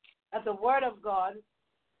 at the Word of God,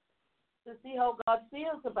 to see how God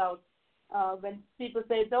feels about when people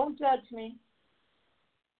say, don't judge me.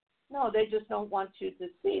 No, they just don't want you to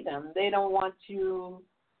see them. They don't want you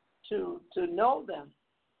to know them.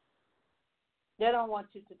 They don't want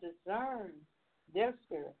you to discern their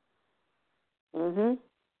spirit. Mhm.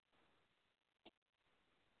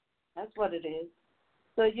 That's what it is.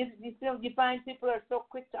 So you find people are so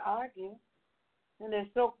quick to argue, and they're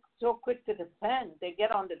so quick to defend. They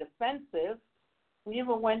get on the defensive,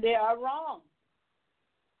 even when they are wrong.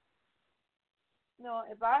 No,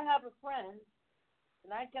 if I have a friend,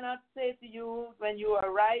 and I cannot say to you when you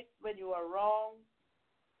are right, when you are wrong,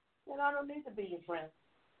 then I don't need to be your friend,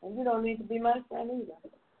 and you don't need to be my friend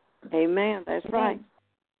either. Amen. That's right.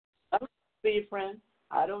 I don't need to be your friend.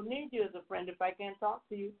 I don't need you as a friend if I can't talk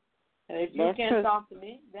to you. And if you That's can't true. talk to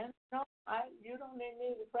me, then no, you don't need me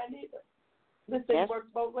as a friend either. This thing works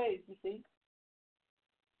both ways, you see.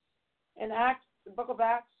 In Acts, the book of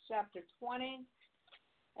Acts, chapter 20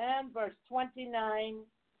 and verse 29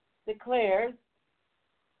 declares,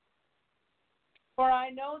 for I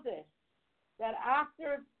know this, that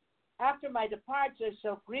after my departure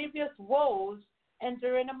shall grievous woes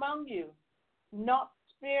enter in among you, not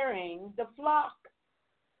sparing the flock.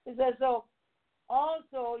 It says, so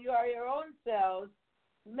also you are your own selves,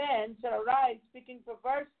 men shall arise speaking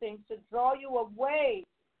perverse things to draw you away,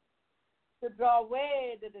 to draw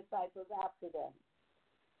away the disciples after them.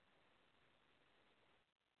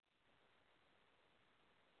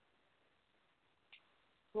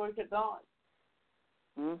 Glory to God.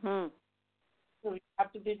 Mhm. So you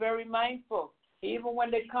have to be very mindful. Even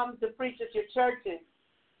when they come to preach at your churches,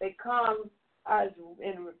 they come as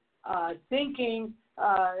in thinking,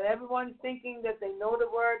 everyone's thinking that they know the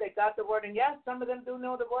word, they got the word, and yes, some of them do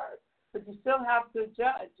know the word, but you still have to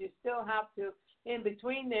judge. You still have to, in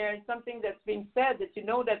between there, something that's being said that you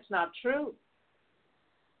know that's not true.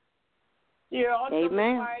 You're also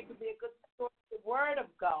required to be a good steward of the word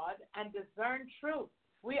of God and discern truth.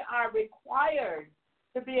 We are required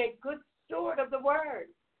to be a good steward of the word.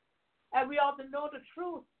 And we ought to know the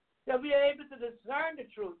truth, that we are able to discern the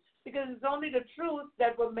truth, because it's only the truth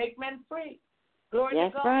that will make men free. Glory to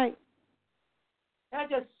God. That's right. Not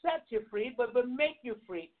just set you free, but make you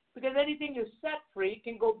free. Because anything you set free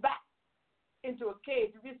can go back into a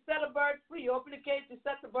cage. If you set a bird free, you open the cage, you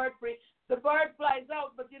set the bird free, the bird flies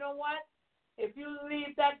out. But you know what? If you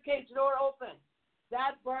leave that cage door open,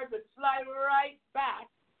 that bird would fly right back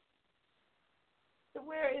to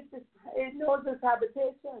where it knows its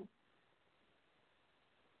habitation.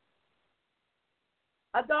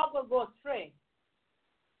 A dog will go astray.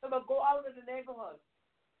 It will go out of the neighborhood.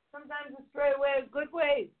 Sometimes it stray away good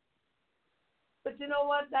ways. But you know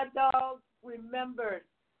what? That dog remembered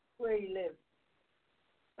where he lived.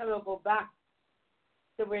 And will go back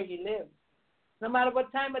to where he lived. No matter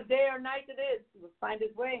what time of day or night it is, he will find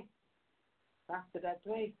his way back to that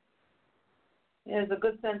place. He has a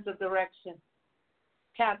good sense of direction.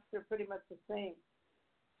 Cats are pretty much the same.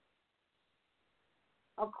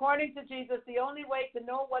 According to Jesus, the only way to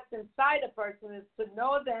know what's inside a person is to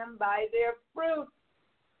know them by their fruit.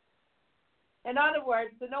 In other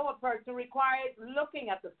words, to know a person requires looking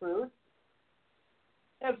at the fruit,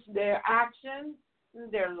 if their actions,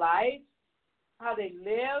 their life, how they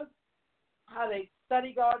live, how they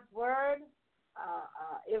study God's word,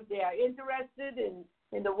 if they are interested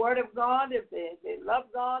in the word of God, if they love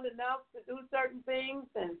God enough to do certain things,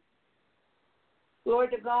 and glory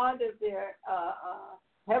to God, if they're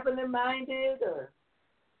heavenly minded or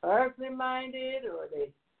earthly minded, or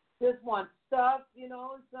they just want stuff,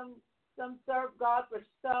 some serve God for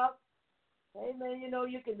stuff. Amen.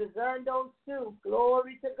 You can discern those too.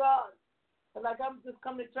 Glory to God. But like I'm just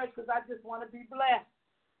coming to church because I just want to be blessed.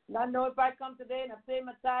 And I know if I come today and I pay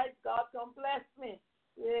my tithes, God's going to bless me.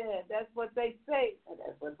 Yeah, that's what they say. And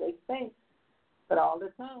that's what they think. But all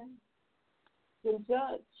the time, you can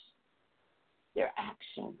judge their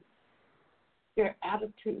actions, their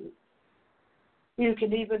attitude. You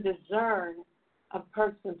can even discern a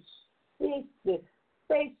person's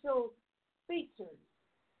facial features.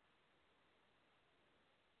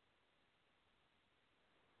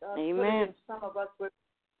 Amen. Some of us would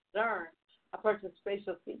discern a person's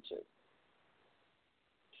facial features.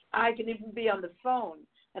 I can even be on the phone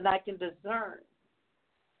and I can discern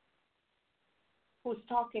who's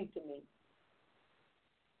talking to me,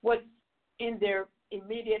 what's in their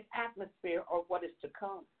immediate atmosphere, or what is to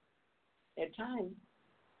come. At times,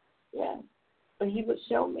 yeah, but He will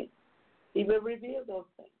show me. He will reveal those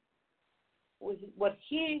things, what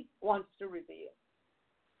He wants to reveal.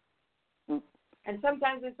 And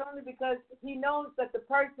sometimes it's only because He knows that the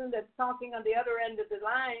person that's talking on the other end of the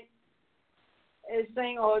line is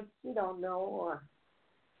saying, oh, you don't know, or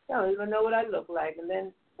you don't even know what I look like. And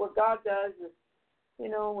then what God does is,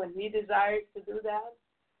 when He desires to do that,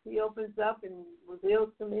 He opens up and reveals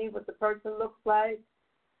to me what the person looks like,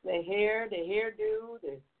 their hair, their hairdo,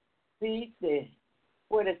 their feet,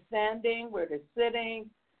 where they're standing, where they're sitting,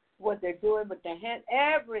 what they're doing with their hand,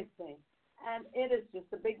 everything. And it is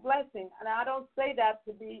just a big blessing. And I don't say that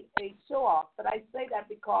to be a show-off, but I say that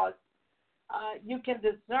because you can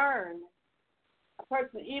discern a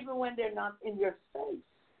person even when they're not in your space.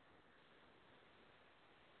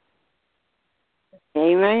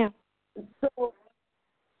 Amen.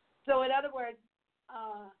 So in other words,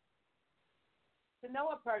 to know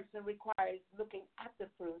a person requires looking at the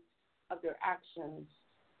fruits of their actions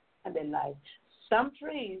and their life. Some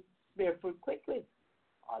trees bear fruit quickly.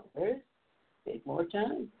 Others take more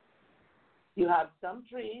time. You have some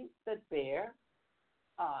trees that bear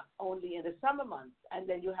only in the summer months, and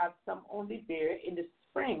then you have some only bear in the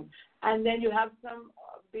spring, and then you have some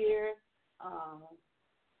bear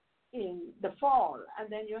in the fall,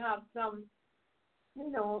 and then you have some,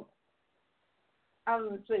 I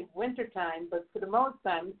wouldn't say winter time, but for the most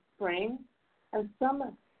time, spring and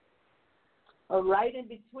summer, or right in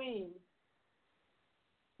between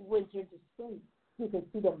winter to spring. You can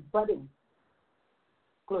see them budding.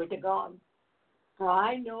 Glory to God. Now,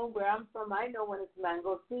 I know where I'm from. I know when it's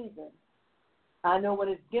mango season. I know when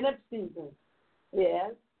it's guinea season.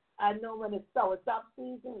 Yes. I know when it's soursop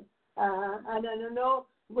season. And I know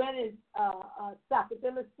when it's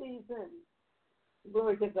sapodilla season.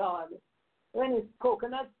 Glory to God. When it's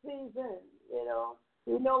coconut season,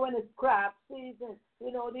 You know when it's crab season.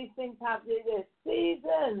 These things have their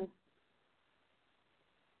seasons.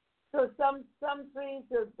 So some trees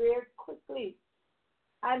will bear quickly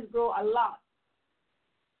and grow a lot.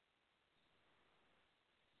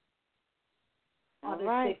 Others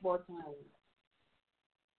take more time.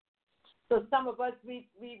 So some of us, we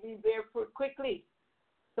bear fruit quickly.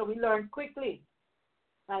 So we learn quickly.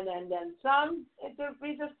 And then some,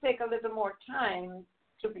 we just take a little more time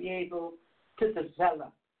to be able to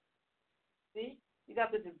develop. See? You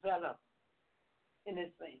got to develop in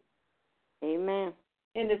this thing. Amen.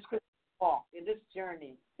 In the scripture, walk, in this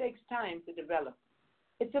journey, takes time to develop.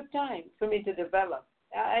 It took time for me to develop.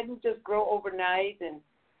 I didn't just grow overnight and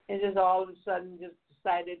just all of a sudden just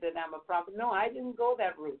decided that I'm a prophet. No, I didn't go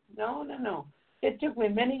that route. No. It took me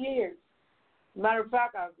many years. Matter of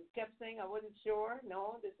fact, I kept saying I wasn't sure.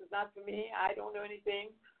 No, this is not for me. I don't know anything.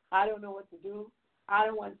 I don't know what to do. I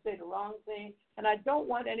don't want to say the wrong thing. And I don't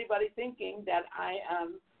want anybody thinking that I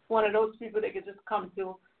am one of those people they can just come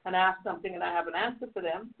to and ask something and I have an answer for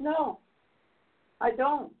them. No, I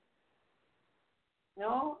don't.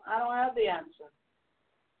 No, I don't have the answer.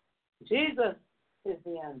 Jesus is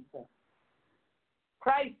the answer.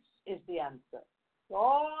 Christ is the answer to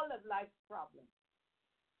all of life's problems.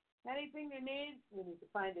 Anything you need to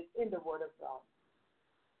find it in the Word of God.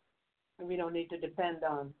 And we don't need to depend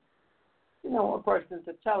on, a person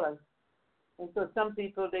to tell us. And so some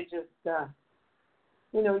people, they just,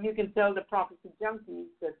 you can tell the prophecy junkies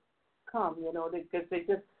that come, because they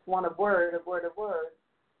just want a word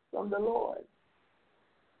from the Lord.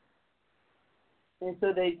 And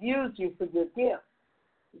so they use you for your gift.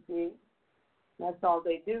 You see, that's all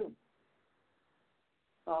they do.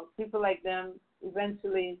 Well, people like them,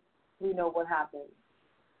 eventually, we know what happens.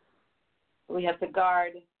 We have to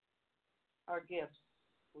guard our gifts.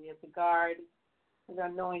 We have to guard the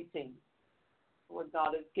anointing, what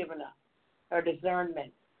God has given us, our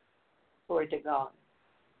discernment for it to God.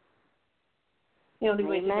 The only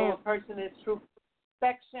way to know a person is through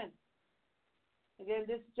perfection. Again,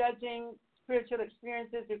 this judging spiritual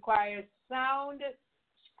experiences requires sound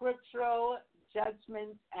scriptural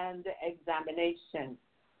judgment and examination.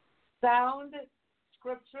 Sound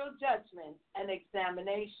scriptural judgment and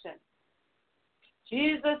examination.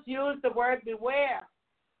 Jesus used the word beware,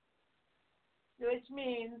 which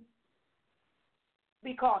means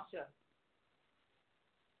be cautious.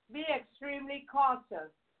 Be extremely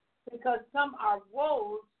cautious, because some are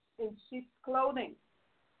wolves in sheep's clothing.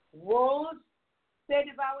 Wolves, they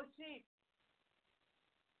devour sheep.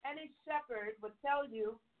 Any shepherd would tell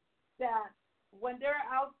you that when they're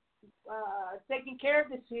out taking care of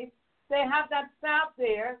the sheep, they have that staff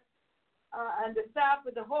there, and the staff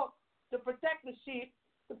with the hook to protect the sheep,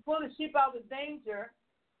 to pull the sheep out of danger.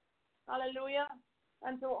 Hallelujah.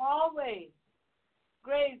 And to always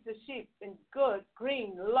graze the sheep in good,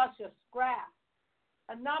 green, luscious grass,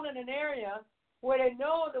 and not in an area where they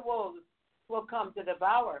know the wolves will come to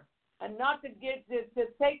devour, and not to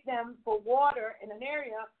take them for water in an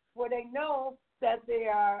area where they know that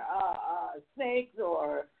there are snakes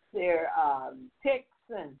or there are ticks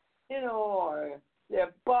and or there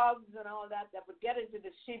are bugs and all that would get into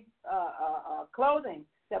the sheep clothing,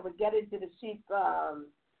 that would get into the sheep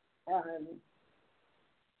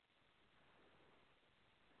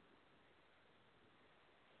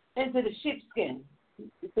into the sheepskin.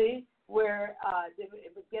 You see, where it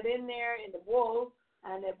would get in there in the wool,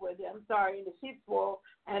 and it would, in the sheep's wool,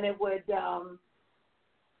 and it would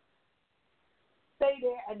stay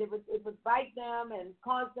there, and it would bite them and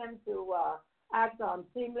cause them to act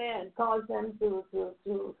unseemly and cause them to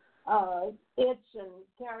itch and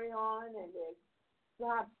carry on, and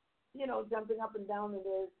perhaps, jumping up and down, and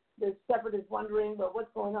the shepherd is wondering, well,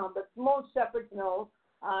 what's going on? But most shepherds know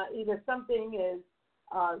either something is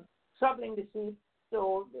troubling the sheep.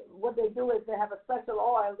 So what they do is they have a special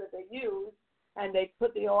oil that they use, and they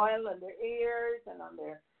put the oil on their ears and on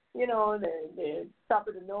their, the top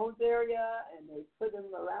of the nose area, and they put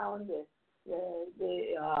them around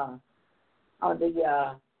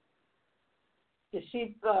the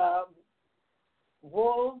sheep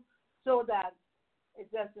wool, so that it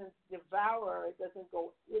doesn't devour, it doesn't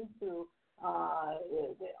go into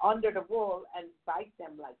under the wool and bite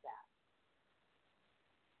them like that.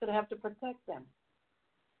 So they have to protect them.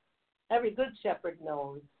 Every good shepherd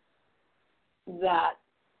knows that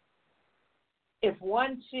if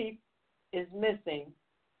one sheep is missing,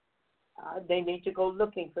 they need to go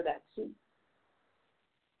looking for that sheep.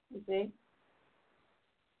 You see?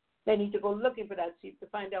 They need to go looking for that sheep to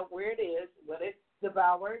find out where it is, whether it's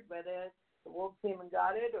devoured, whether the wolf came and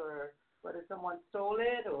got it, or whether someone stole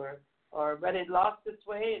it, or whether it lost its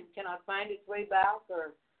way and cannot find its way back,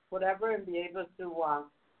 or whatever, and be able to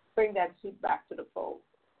bring that sheep back to the fold.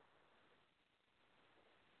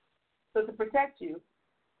 So to protect you,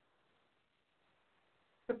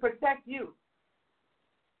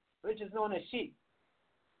 which is known as sheep,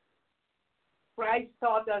 Christ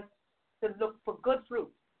taught us to look for good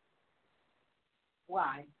fruit.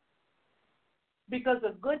 Why? Because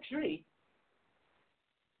a good tree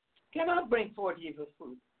cannot bring forth evil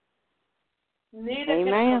fruit. Neither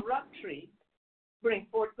can a corrupt tree bring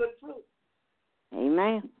forth good fruit.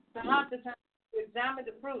 Amen. So we have to examine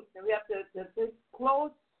the fruit, and we have to take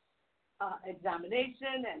close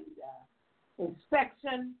examination and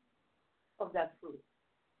inspection of that fruit.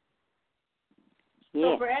 Yes.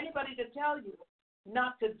 So for anybody to tell you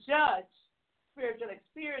not to judge spiritual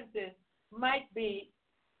experiences might be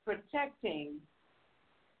protecting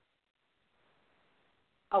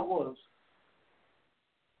a wolf.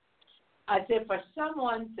 I said for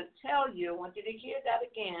someone to tell you, I want you to hear that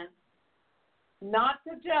again, not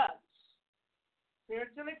to judge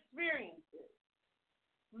spiritual experiences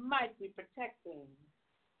might be protecting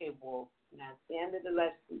a wolf. And that's the end of the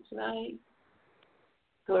lesson tonight.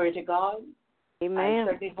 Glory to God. Amen.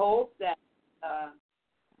 I certainly hope that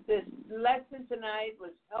this lesson tonight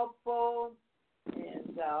was helpful,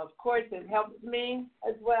 and of course it helped me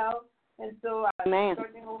as well. And so I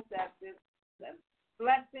certainly hope that this is a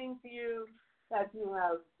blessing to you, that you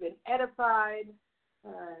have been edified,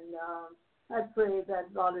 and I pray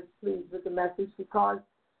that God is pleased with the message, because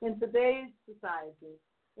in today's society,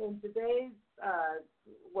 in today's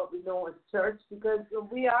what we know as church, because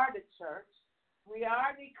we are the church, we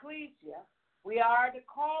are the ecclesia, we are the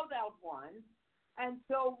called out ones, and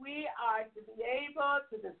so we are to be able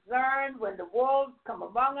to discern when the wolves come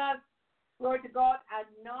among us, glory to God, and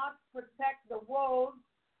not protect the wolves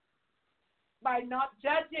by not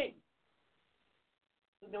judging.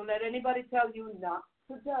 Don't let anybody tell you not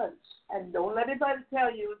to judge, and don't let anybody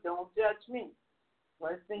tell you don't judge me.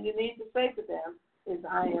 First thing you need to say to them is,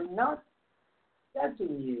 I am not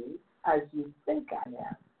judging you as you think I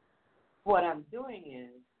am. What I'm doing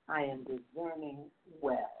is I am discerning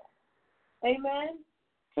well. Amen?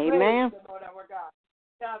 Amen. Praise the Lord our God.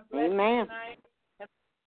 God bless you Amen. tonight. I'm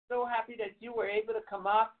so happy that you were able to come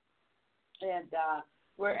up. And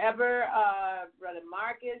wherever Brother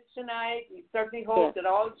Mark is tonight, we certainly hope that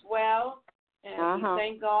all is well. And we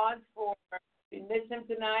thank God for, we miss him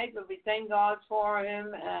tonight, but we thank God for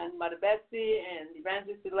him and Mother Betsy and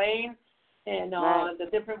Evangelist Elaine and the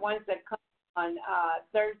different ones that come on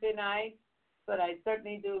Thursday night. But I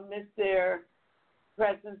certainly do miss their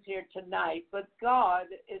presence here tonight. But God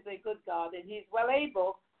is a good God, and he's well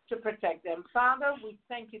able to protect them. Father, we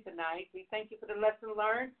thank you tonight. We thank you for the lesson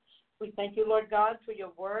learned. We thank you, Lord God, for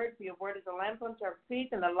your word. For your word is a lamp unto our feet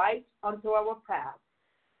and a light unto our path.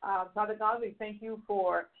 Father God, we thank you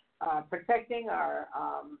for protecting our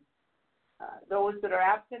those that are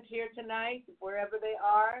absent here tonight, wherever they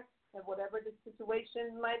are, and whatever the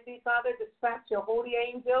situation might be. Father, dispatch your holy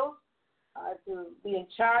angels to be in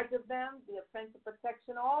charge of them, the offensive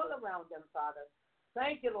protection all around them, Father.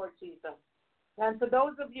 Thank you, Lord Jesus. And for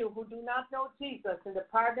those of you who do not know Jesus and the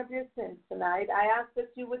pardon of your sins tonight, I ask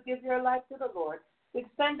that you would give your life to the Lord.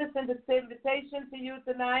 Extend this invitation to you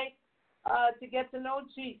tonight to get to know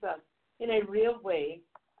Jesus in a real way.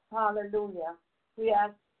 Hallelujah. We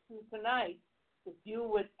ask you tonight if you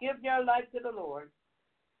would give your life to the Lord.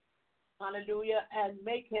 Hallelujah. And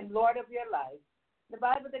make him Lord of your life. The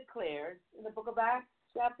Bible declares in the book of Acts,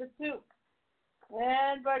 chapter 2,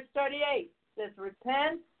 and verse 38, says,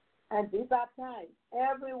 repent and be baptized,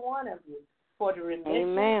 every one of you, for the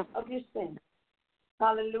remission of your sins.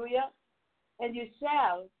 Hallelujah. And you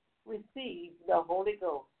shall receive the Holy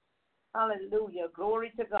Ghost. Hallelujah.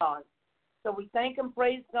 Glory to God. So we thank and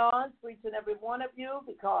praise God for each and every one of you,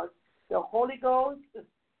 because the Holy Ghost is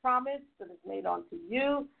promised that is made unto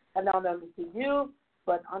you, and not only to you,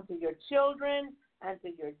 but unto your children and to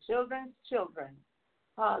your children's children.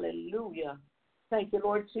 Hallelujah. Thank you,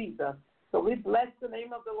 Lord Jesus. So we bless the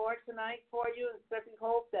name of the Lord tonight for you, and certainly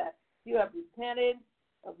hope that you have repented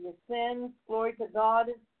of your sins. Glory to God.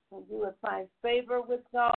 And you will find favor with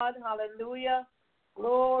God. Hallelujah.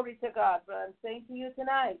 Glory to God. But I'm saying to you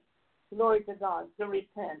tonight, glory to God, to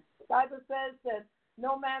repent. The Bible says that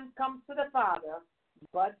no man comes to the Father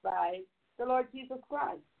but by the Lord Jesus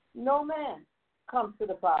Christ. No man comes to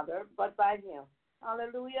the Father but by him.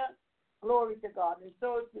 Hallelujah. Glory to God. And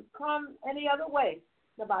so if you come any other way,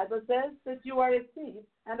 the Bible says that you are a thief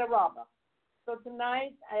and a robber. So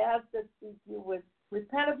tonight I ask that you would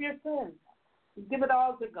repent of your sins. Give it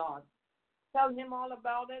all to God. Tell him all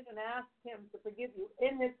about it and ask him to forgive you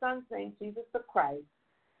in his Son's name, Jesus the Christ.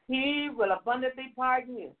 He will abundantly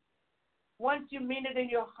pardon you. Once you mean it in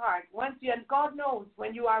your heart, and God knows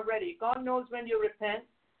when you are ready. God knows when you repent.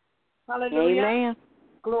 Hallelujah. Amen.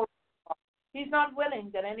 Glory to God. He's not willing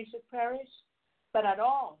that any should perish, but at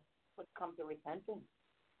all would come to repentance.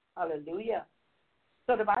 Hallelujah.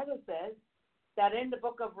 So the Bible says that in the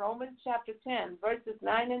book of Romans chapter 10, verses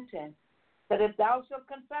 9 and 10, that if thou shalt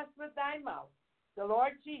confess with thy mouth the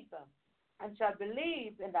Lord Jesus, and shalt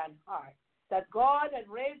believe in thine heart that God had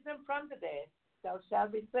raised him from the dead, thou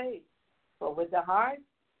shalt be saved. For with the heart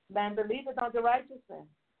man believeth unto righteousness,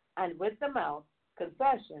 and with the mouth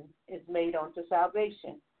confession is made unto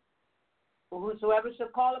salvation. For whosoever shall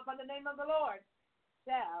call upon the name of the Lord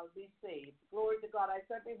shall be saved. Glory to God. I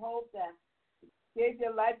certainly hope that you gave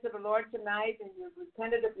your life to the Lord tonight and you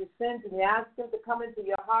repented of your sins and you asked him to come into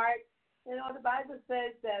your heart. You know, the Bible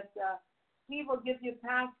says that he will give you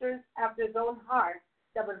pastors after his own heart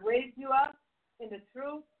that will raise you up in the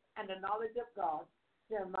truth and the knowledge of God.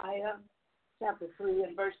 Jeremiah chapter 3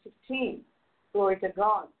 and verse 16. Glory to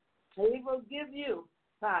God. He will give you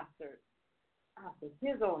pastors after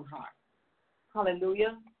his own heart.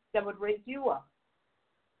 Hallelujah. That would raise you up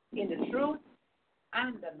in the truth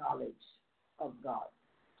and the knowledge of God.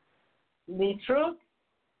 We need truth,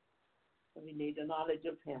 and we need the knowledge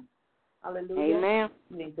of him. Hallelujah. Amen.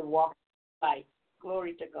 We need to walk in light.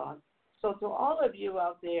 Glory to God. So to all of you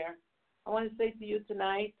out there, I want to say to you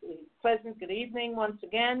tonight, a pleasant good evening once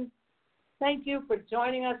again. Thank you for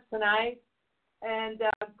joining us tonight. And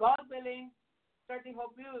God willing, certainly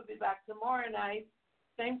hope you will be back tomorrow night,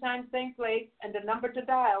 same time, same place. And the number to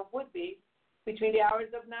dial would be between the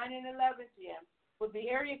hours of 9 and 11 p.m. would be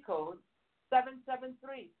area code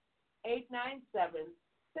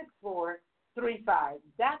 773-897-6435.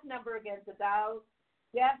 That number again to dial.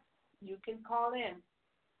 Yes, you can call in.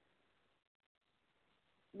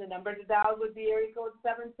 The number to dial would be area code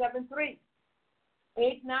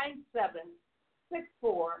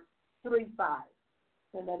 773-897-6435.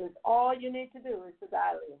 And that is all you need to do is to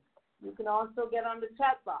dial in. You can also get on the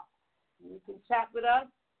chat box. You can chat with us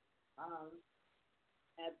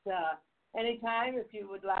at any time if you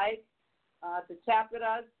would like to chat with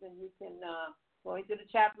us. And you can go into the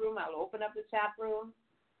chat room. I'll open up the chat room.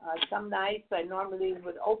 Some nights I normally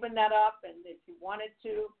would open that up, and if you wanted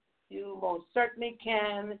to, you most certainly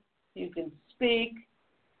can. You can speak.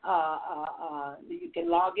 You can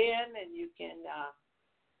log in, and you can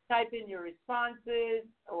type in your responses,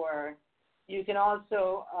 or you can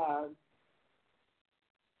also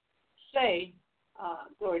say,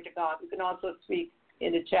 glory to God. You can also speak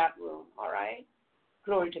in the chat room, all right?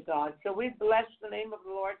 Glory to God. So we bless the name of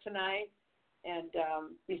the Lord tonight, and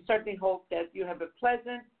we certainly hope that you have a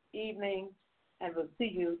pleasant evening, and we'll see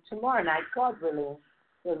you tomorrow night, God willing,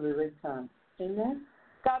 when we return. Amen.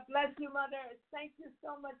 God bless you, Mother. Thank you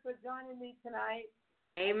so much for joining me tonight.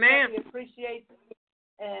 Amen. We appreciate you,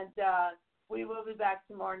 and we will be back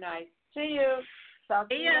tomorrow night. See you. Talk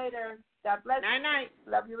to you later. God bless you. Night.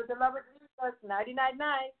 Love you with the love of Jesus. Nighty, night,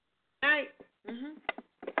 night. Night.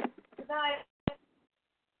 Good night.